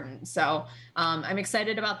important. So I'm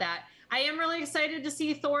excited about that. I am really excited to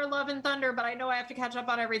see Thor: Love and Thunder, but I know I have to catch up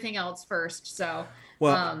on everything else first. So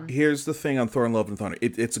Well, here's the thing on Thor and Love and Thunder.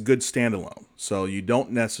 It's a good standalone, so you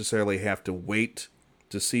don't necessarily have to wait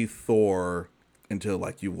to see Thor until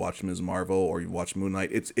like you watch Ms. Marvel or you watch Moon Knight.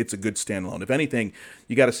 It's a good standalone. If anything,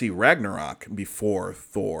 you got to see Ragnarok before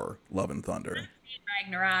Thor: Love and Thunder.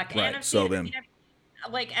 Ragnarok, and Right. So then,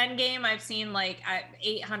 like Endgame, I've seen like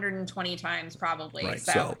 820 times probably. right.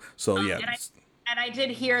 So So yeah. and I did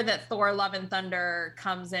hear that Thor: Love and Thunder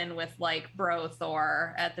comes in with like bro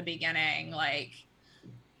Thor at the beginning, like,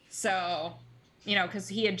 so because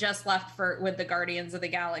he had just left with the Guardians of the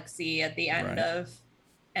Galaxy at the end Right. of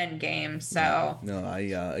Endgame. So No, I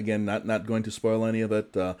again not going to spoil any of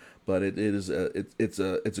it, but it's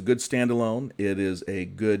a good standalone. It is a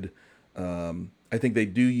good. I think they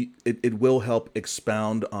do. It will help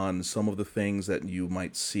expound on some of the things that you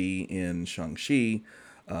might see in Shang-Chi,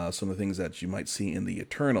 some of the things that you might see in the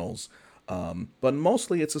Eternals, but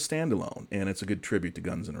mostly it's a standalone, and it's a good tribute to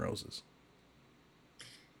Guns N' Roses.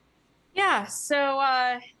 yeah,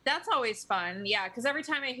 so that's always fun. Yeah, because every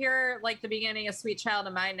time I hear like the beginning of Sweet Child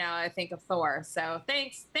of Mine now, I think of Thor. So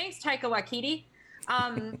thanks, Taika Waititi,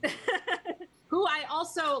 um, who I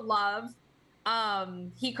also love.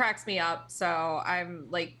 He cracks me up. So I'm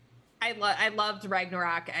like, I loved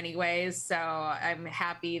Ragnarok anyways. So I'm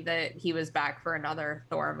happy that he was back for another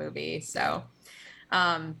Thor movie. So,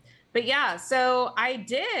 but yeah, so I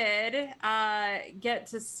did get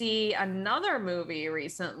to see another movie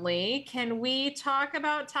recently. Can we talk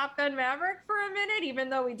about Top Gun Maverick for a minute, even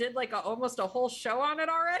though we did like almost a whole show on it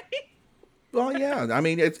already? Well, yeah. I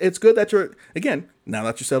mean, it's good that you're again now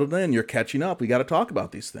that you're settled in, you're catching up. We got to talk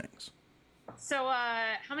about these things. So,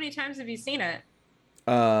 how many times have you seen it?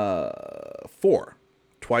 4,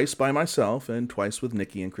 twice by myself and twice with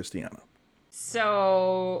Nikki and Christiana.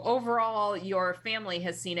 So overall, your family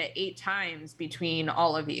has seen it 8 times between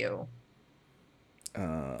all of you.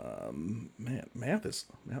 Man, math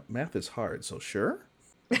is hard. So sure.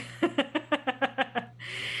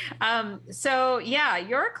 So yeah,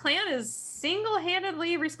 your clan is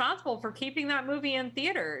single-handedly responsible for keeping that movie in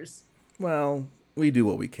theaters. Well, we do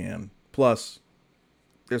what we can. Plus,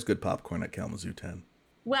 there's good popcorn at Kalamazoo 10.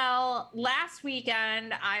 Well, last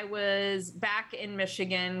weekend I was back in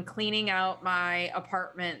Michigan cleaning out my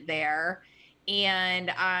apartment there.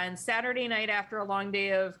 And on Saturday night, after a long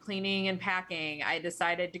day of cleaning and packing, I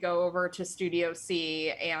decided to go over to Studio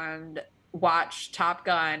C and watch Top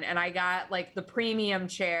Gun. And I got like the premium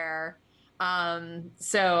chair.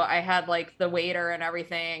 So I had like the waiter and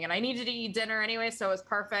everything, and I needed to eat dinner anyway, so it was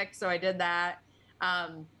perfect. So I did that.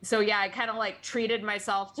 So yeah, I kind of like treated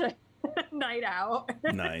myself to night out.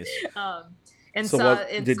 Nice. And So saw, what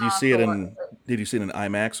and did you saw see it Thor. in? Did you see it in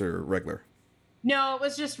IMAX or regular? No, it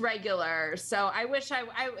was just regular. So I wish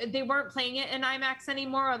they weren't playing it in IMAX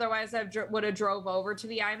anymore. Otherwise, I would have drove over to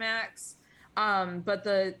the IMAX. But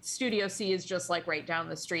the Studio C is just like right down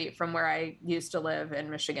the street from where I used to live in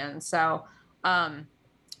Michigan. So,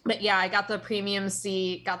 but yeah, I got the premium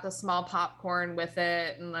seat, got the small popcorn with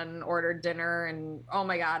it, and then ordered dinner. And oh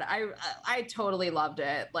my God, I totally loved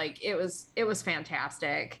it. Like it was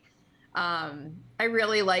fantastic. I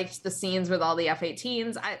really liked the scenes with all the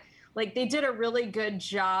F-18s. Like they did a really good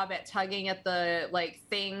job at tugging at the like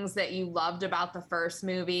things that you loved about the first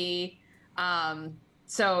movie.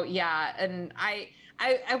 So yeah, and I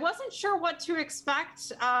wasn't sure what to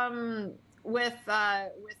expect with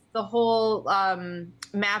the whole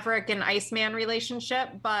Maverick and Iceman relationship,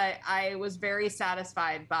 but I was very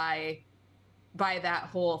satisfied by that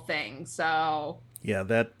whole thing. So Yeah,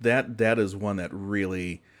 that is one that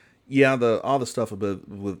really, yeah, the all the stuff about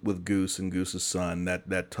with Goose and Goose's son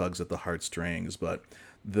that tugs at the heartstrings, but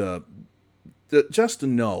the just to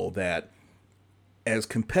know that as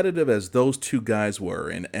competitive as those two guys were,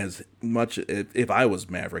 and as much if I was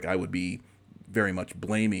Maverick, I would be very much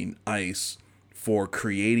blaming Ice for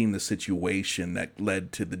creating the situation that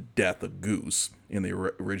led to the death of Goose in the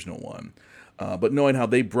original one. But knowing how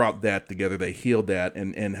they brought that together, they healed that,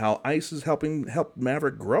 and how Ice is help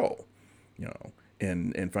Maverick grow,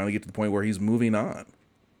 and finally get to the point where he's moving on.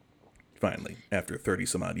 Finally, after 30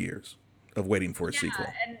 some odd years of waiting for a sequel.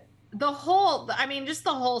 And just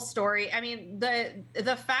the whole story. I mean,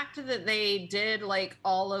 the fact that they did like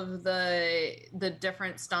all of the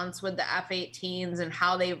different stunts with the F-18s and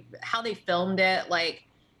how they filmed it, like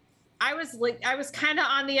I was kind of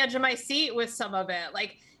on the edge of my seat with some of it.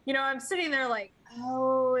 Like, I'm sitting there like,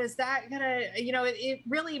 oh, is that gonna, it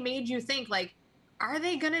really made you think like, are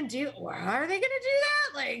they gonna do that?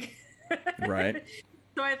 Like, right.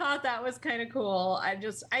 So I thought that was kind of cool.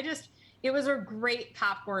 It was a great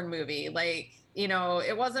popcorn movie. Like,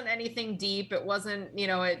 it wasn't anything deep. It wasn't,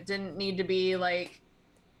 it didn't need to be like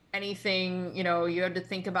anything, you had to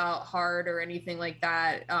think about hard or anything like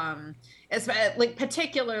that. Like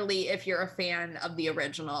particularly if you're a fan of the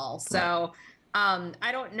original. So,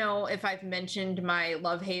 I don't know if I've mentioned my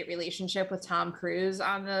love-hate relationship with Tom Cruise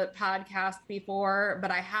on the podcast before, but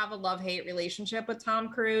I have a love-hate relationship with Tom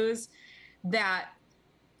Cruise that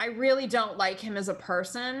I really don't like him as a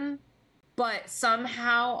person, but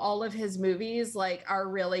somehow all of his movies like are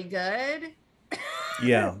really good.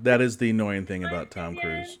 Yeah, that is the annoying thing about Tom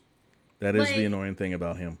Cruise. That is the annoying thing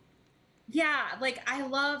about him. Yeah, like I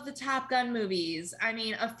love the Top Gun movies. I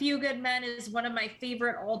mean, A Few Good Men is one of my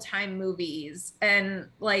favorite all-time movies. And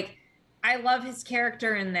like I love his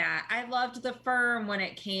character in that. I loved The Firm when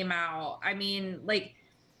it came out. I mean, like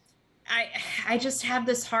I just have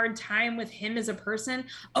this hard time with him as a person.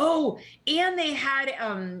 Oh, and they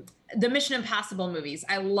had the Mission Impossible movies.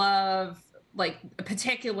 I love like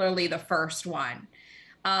particularly the first one.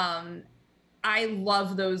 I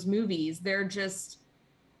love those movies. They're just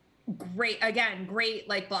great. Again, great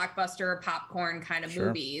like blockbuster popcorn kind of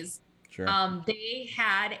movies. Sure. They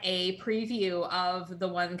had a preview of the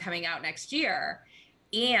one coming out next year.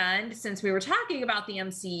 And since we were talking about the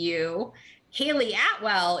MCU, Haley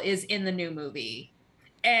Atwell is in the new movie,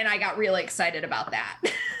 and I got really excited about that.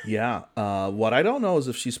 Yeah. What I don't know is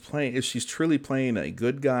if she's truly playing a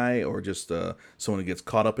good guy or just someone who gets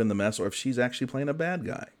caught up in the mess, or if she's actually playing a bad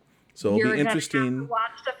guy. So it'll be interesting. Have to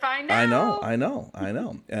watch to find out. I know.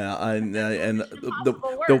 And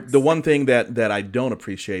the one thing that I don't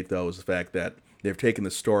appreciate though is the fact that they've taken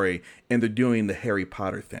the story and they're doing the Harry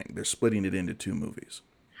Potter thing. They're splitting it into 2 movies.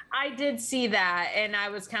 I did see that, and I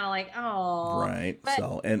was kind of like, oh, right. But,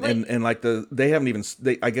 so and like they haven't even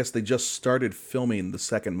I guess they just started filming the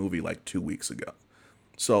second movie like 2 weeks ago,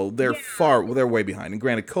 so they're they're way behind. And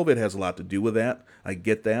granted, COVID has a lot to do with that. I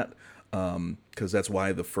get that, because that's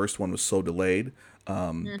why the first one was so delayed.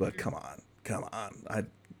 But come on,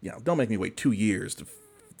 don't make me wait 2 years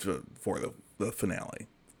for the finale.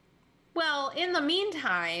 Well, in the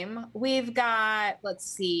meantime, we've got, let's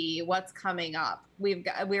see, what's coming up. We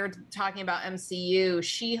were talking about MCU.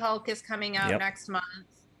 She-Hulk is coming out next month.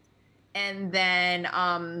 And then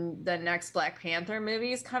the next Black Panther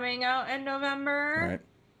movie is coming out in November.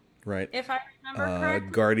 Right. If I remember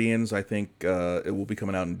correctly. Guardians, I think it will be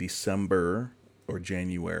coming out in December or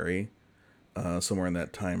January, somewhere in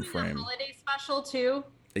that time frame. Holiday special too?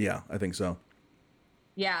 Yeah, I think so.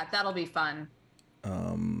 Yeah, that'll be fun.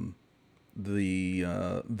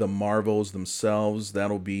 The Marvels themselves,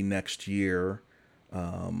 that'll be next year.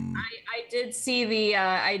 I did see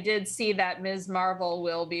that Ms. Marvel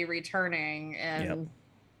will be returning in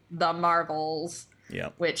the Marvels.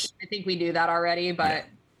 Yeah, which I think we knew that already, but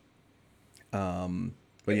then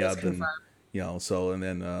So, and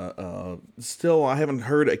then still, I haven't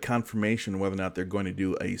heard a confirmation whether or not they're going to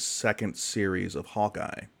do a second series of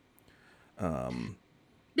Hawkeye.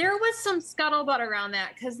 There was some scuttlebutt around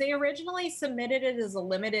that because they originally submitted it as a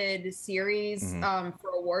limited series for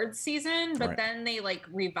awards season, but then they like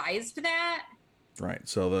revised that. Right.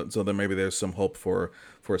 So then maybe there's some hope for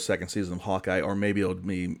a second season of Hawkeye, or maybe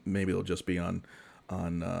it'll just be on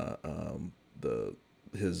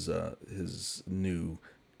his new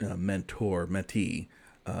mentee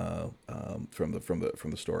from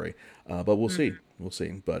the story. But we'll see. We'll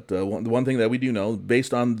see. But the one thing that we do know,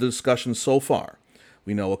 based on the discussion so far,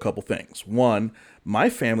 we know a couple things. One, my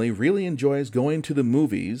family really enjoys going to the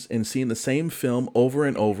movies and seeing the same film over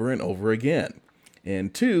and over and over again.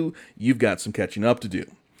 And two, you've got some catching up to do.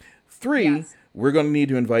 Three, we're going to need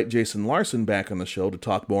to invite Jason Larsen back on the show to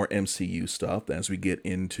talk more MCU stuff as we get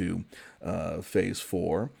into Phase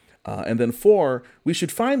 4. And then 4, we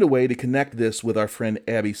should find a way to connect this with our friend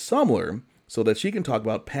Abby Sumbler so that she can talk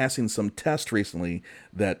about passing some test recently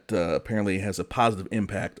that apparently has a positive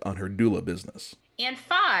impact on her doula business. And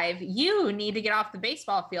 5, you need to get off the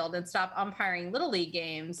baseball field and stop umpiring Little League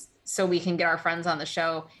games so we can get our friends on the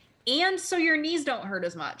show and so your knees don't hurt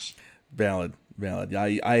as much. Valid.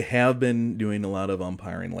 I have been doing a lot of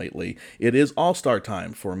umpiring lately. It is all-star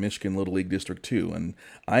time for Michigan Little League District 2, and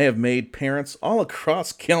I have made parents all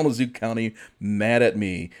across Kalamazoo County mad at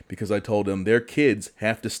me because I told them their kids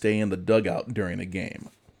have to stay in the dugout during a game.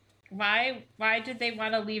 Why did they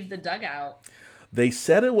want to leave the dugout? They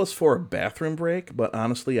said it was for a bathroom break, but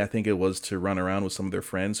honestly, I think it was to run around with some of their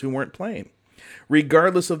friends who weren't playing.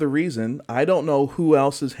 Regardless of the reason, I don't know who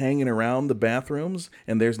else is hanging around the bathrooms,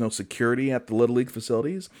 and there's no security at the Little League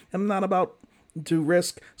facilities. I'm not about to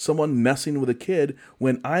risk someone messing with a kid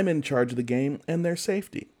when I'm in charge of the game and their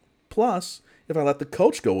safety. Plus, if I let the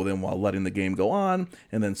coach go with him while letting the game go on,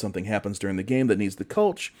 and then something happens during the game that needs the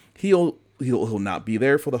coach, he'll not be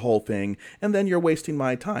there for the whole thing, and then you're wasting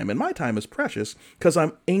my time. And my time is precious because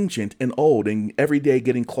I'm ancient and old and every day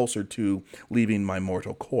getting closer to leaving my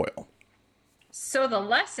mortal coil. So the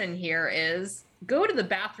lesson here is go to the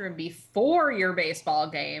bathroom before your baseball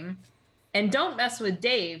game and don't mess with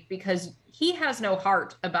Dave because he has no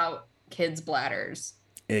heart about kids' bladders.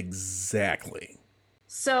 Exactly.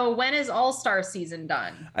 So when is All-Star season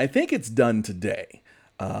done? I think it's done today,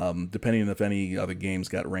 depending on if any other games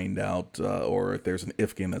got rained out or if there's an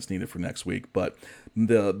if game that's needed for next week. But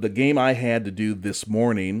the game I had to do this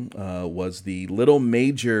morning was the Little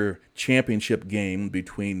Major Championship game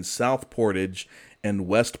between South Portage and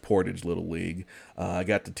West Portage Little League. I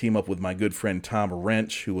got to team up with my good friend Tom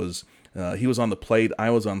Wrench, who was he was on the plate. I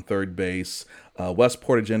was on third base. West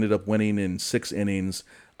Portage ended up winning in 6 innings.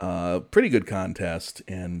 Pretty good contest,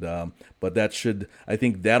 and but I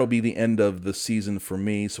think that'll be the end of the season for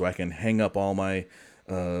me, so I can hang up all my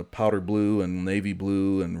powder blue and navy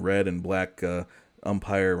blue and red and black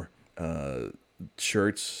umpire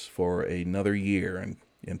shirts for another year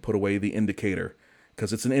and put away the indicator,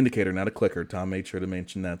 because it's an indicator, not a clicker. Tom made sure to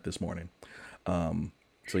mention that this morning. So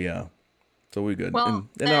we're good. Well,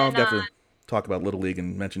 and I'll definitely talk about Little League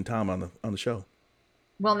and mention Tom on the show.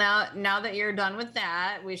 Well, now that you're done with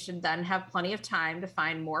that, we should then have plenty of time to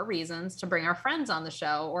find more reasons to bring our friends on the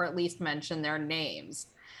show, or at least mention their names.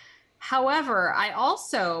 However, I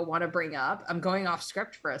also want to bring up, I'm going off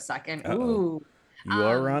script for a second. Uh-oh. Ooh. You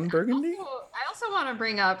are Ron Burgundy? I also want to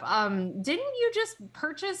bring up, didn't you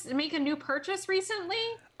just make a new purchase recently?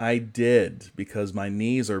 I did, because my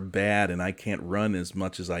knees are bad and I can't run as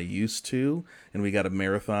much as I used to. And we got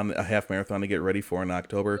a half marathon to get ready for in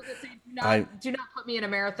October. Do not put me in a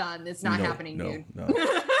marathon. It's not happening, dude.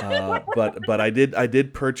 No. But I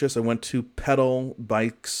did purchase. I went to Pedal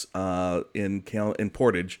Bikes in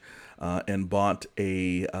Portage and bought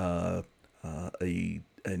a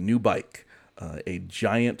new bike. A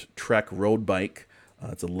giant Trek road bike.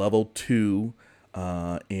 It's a level 2,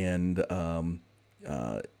 and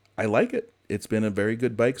I like it. It's been a very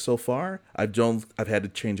good bike so far. I've had to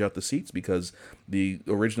change out the seats because the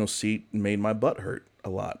original seat made my butt hurt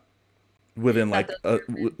a lot within like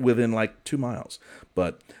 2 miles.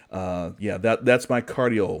 But that's my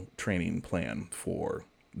cardio training plan for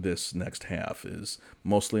this next half, is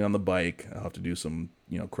mostly on the bike. I'll have to do some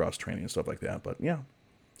cross training and stuff like that. But yeah.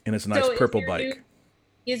 And it's a nice purple bike.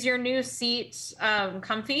 Is your new seat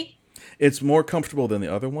comfy? It's more comfortable than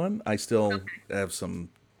the other one. I still have some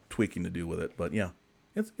tweaking to do with it, but yeah,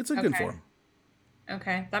 it's a good form.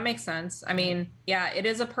 Okay, that makes sense. I mean, yeah, it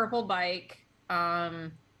is a purple bike.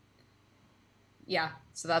 Yeah,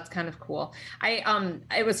 so that's kind of cool.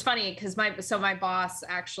 It was funny because my boss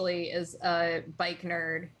actually is a bike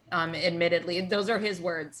nerd. Admittedly, those are his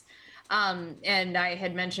words. And I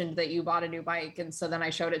had mentioned that you bought a new bike. And so then I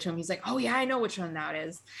showed it to him. He's like, oh yeah, I know which one that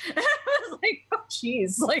is. I was like, oh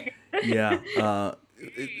geez. Like, yeah.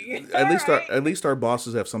 At least our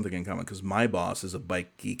bosses have something in common, because my boss is a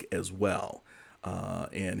bike geek as well.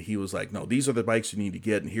 And he was like, no, these are the bikes you need to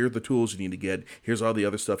get, and here are the tools you need to get. Here's all the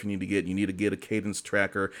other stuff you need to get. You need to get a cadence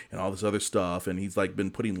tracker and all this other stuff. And he's like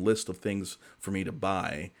been putting lists of things for me to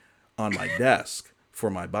buy on my desk for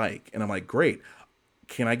my bike. And I'm like, great.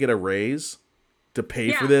 Can I get a raise to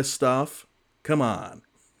pay for this stuff? Come on.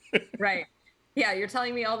 Right. Yeah, you're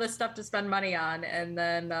telling me all this stuff to spend money on, and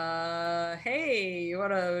then, hey, you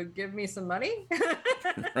want to give me some money?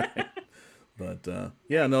 Right. But,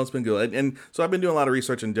 yeah, no, it's been good. And so I've been doing a lot of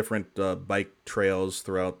research in different bike trails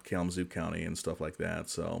throughout Kalamazoo County and stuff like that.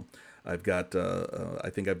 So I've got, I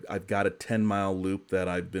think I've got a 10-mile loop that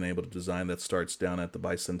I've been able to design that starts down at the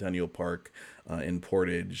Bicentennial Park in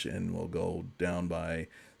Portage, and will go down by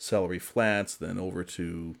Celery Flats, then over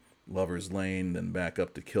to Lover's Lane, then back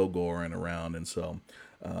up to Kilgore and around. And so,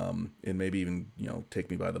 and maybe even,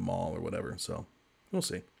 take me by the mall or whatever. So we'll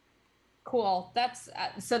see. Cool. That's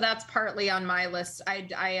partly on my list.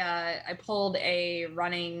 I pulled a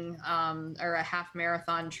running or a half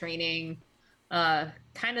marathon training,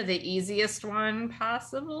 kind of the easiest one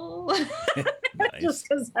possible. Nice. Just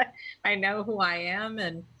because I know who I am,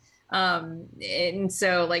 and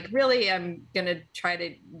so like really I'm gonna try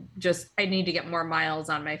to I need to get more miles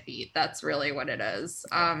on my feet. That's really what it is.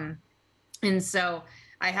 And so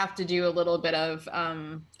I have to do a little bit of,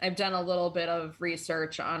 I've done a little bit of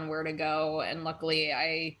research on where to go. And luckily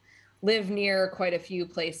I live near quite a few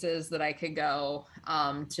places that I could go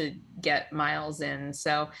to get miles in.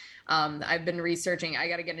 So I've been researching, I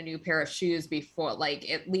got to get a new pair of shoes before, like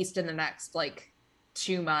at least in the next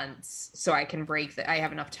 2 months, so I can I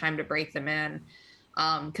have enough time to break them in.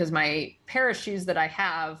 Cause my pair of shoes that I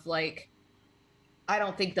have, I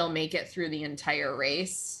don't think they'll make it through the entire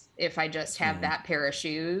race if I just have that pair of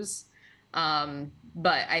shoes.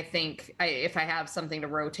 But I think if I have something to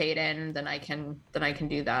rotate in, then I can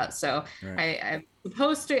do that. So right. I'm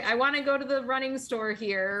supposed to, I want to go to the running store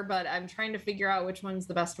here, but I'm trying to figure out which one's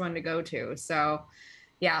the best one to go to. So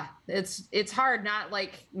yeah, it's hard not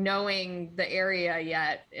knowing the area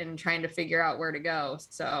yet and trying to figure out where to go.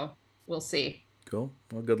 So we'll see. Cool.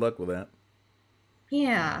 Well, good luck with that.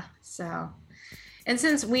 Yeah. So, and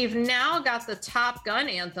since we've now got the Top Gun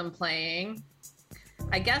anthem playing,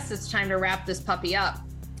 I guess it's time to wrap this puppy up.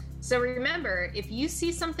 So remember, if you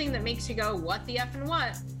see something that makes you go, what the effing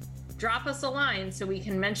what? Drop us a line so we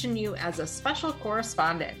can mention you as a special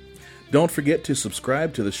correspondent. Don't forget to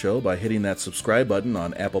subscribe to the show by hitting that subscribe button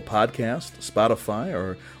on Apple Podcast, Spotify,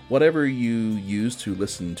 or whatever you use to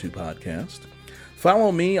listen to podcasts.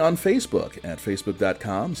 Follow me on Facebook at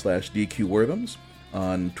facebook.com/DQWorthams,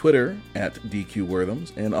 on Twitter at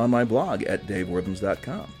DQWorthams, and on my blog at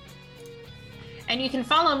DaveWorthams.com. And you can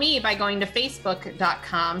follow me by going to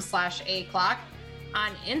facebook.com/aclock,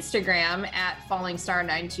 on Instagram at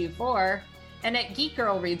FallingStar924, and at Geek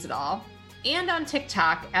Girl Reads It All, and on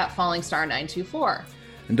TikTok at FallingStar924.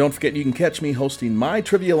 And don't forget you can catch me hosting my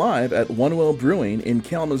Trivia Live at One Well Brewing in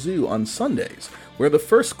Kalamazoo on Sundays, where the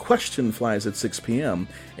first question flies at 6 p.m.,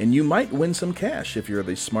 and you might win some cash if you're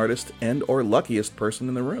the smartest and or luckiest person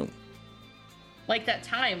in the room. Like that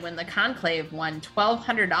time when the Conclave won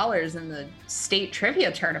 $1,200 in the state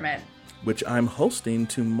trivia tournament. Which I'm hosting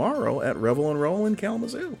tomorrow at Revel and Roll in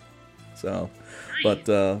Kalamazoo. So, nice.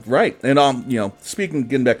 But, right. And,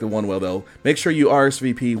 getting back to One Well, though, make sure you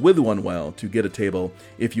RSVP with One Well to get a table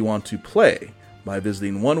if you want to play by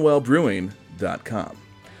visiting onewellbrewing.com.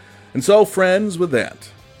 And so, friends, with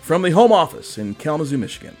that, from the home office in Kalamazoo,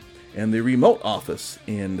 Michigan, and the remote office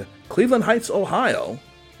in Cleveland Heights, Ohio,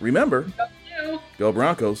 remember, go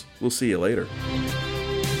Broncos. We'll see you later.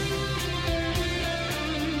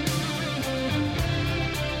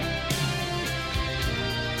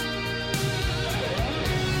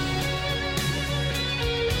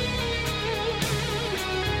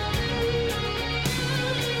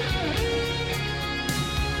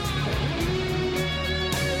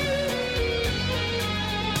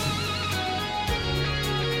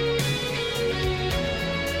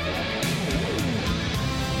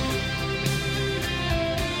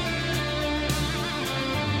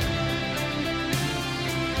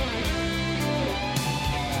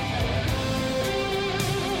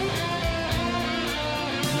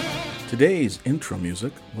 Today's intro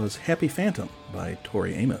music was Happy Phantom by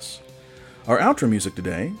Tori Amos. Our outro music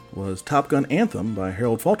today was Top Gun Anthem by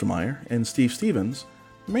Harold Faltermeyer and Steve Stevens,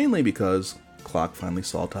 mainly because Clock finally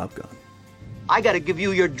saw Top Gun. I gotta give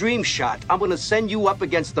you your dream shot. I'm gonna send you up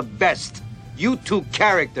against the best. You two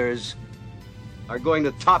characters are going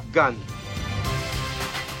to Top Gun.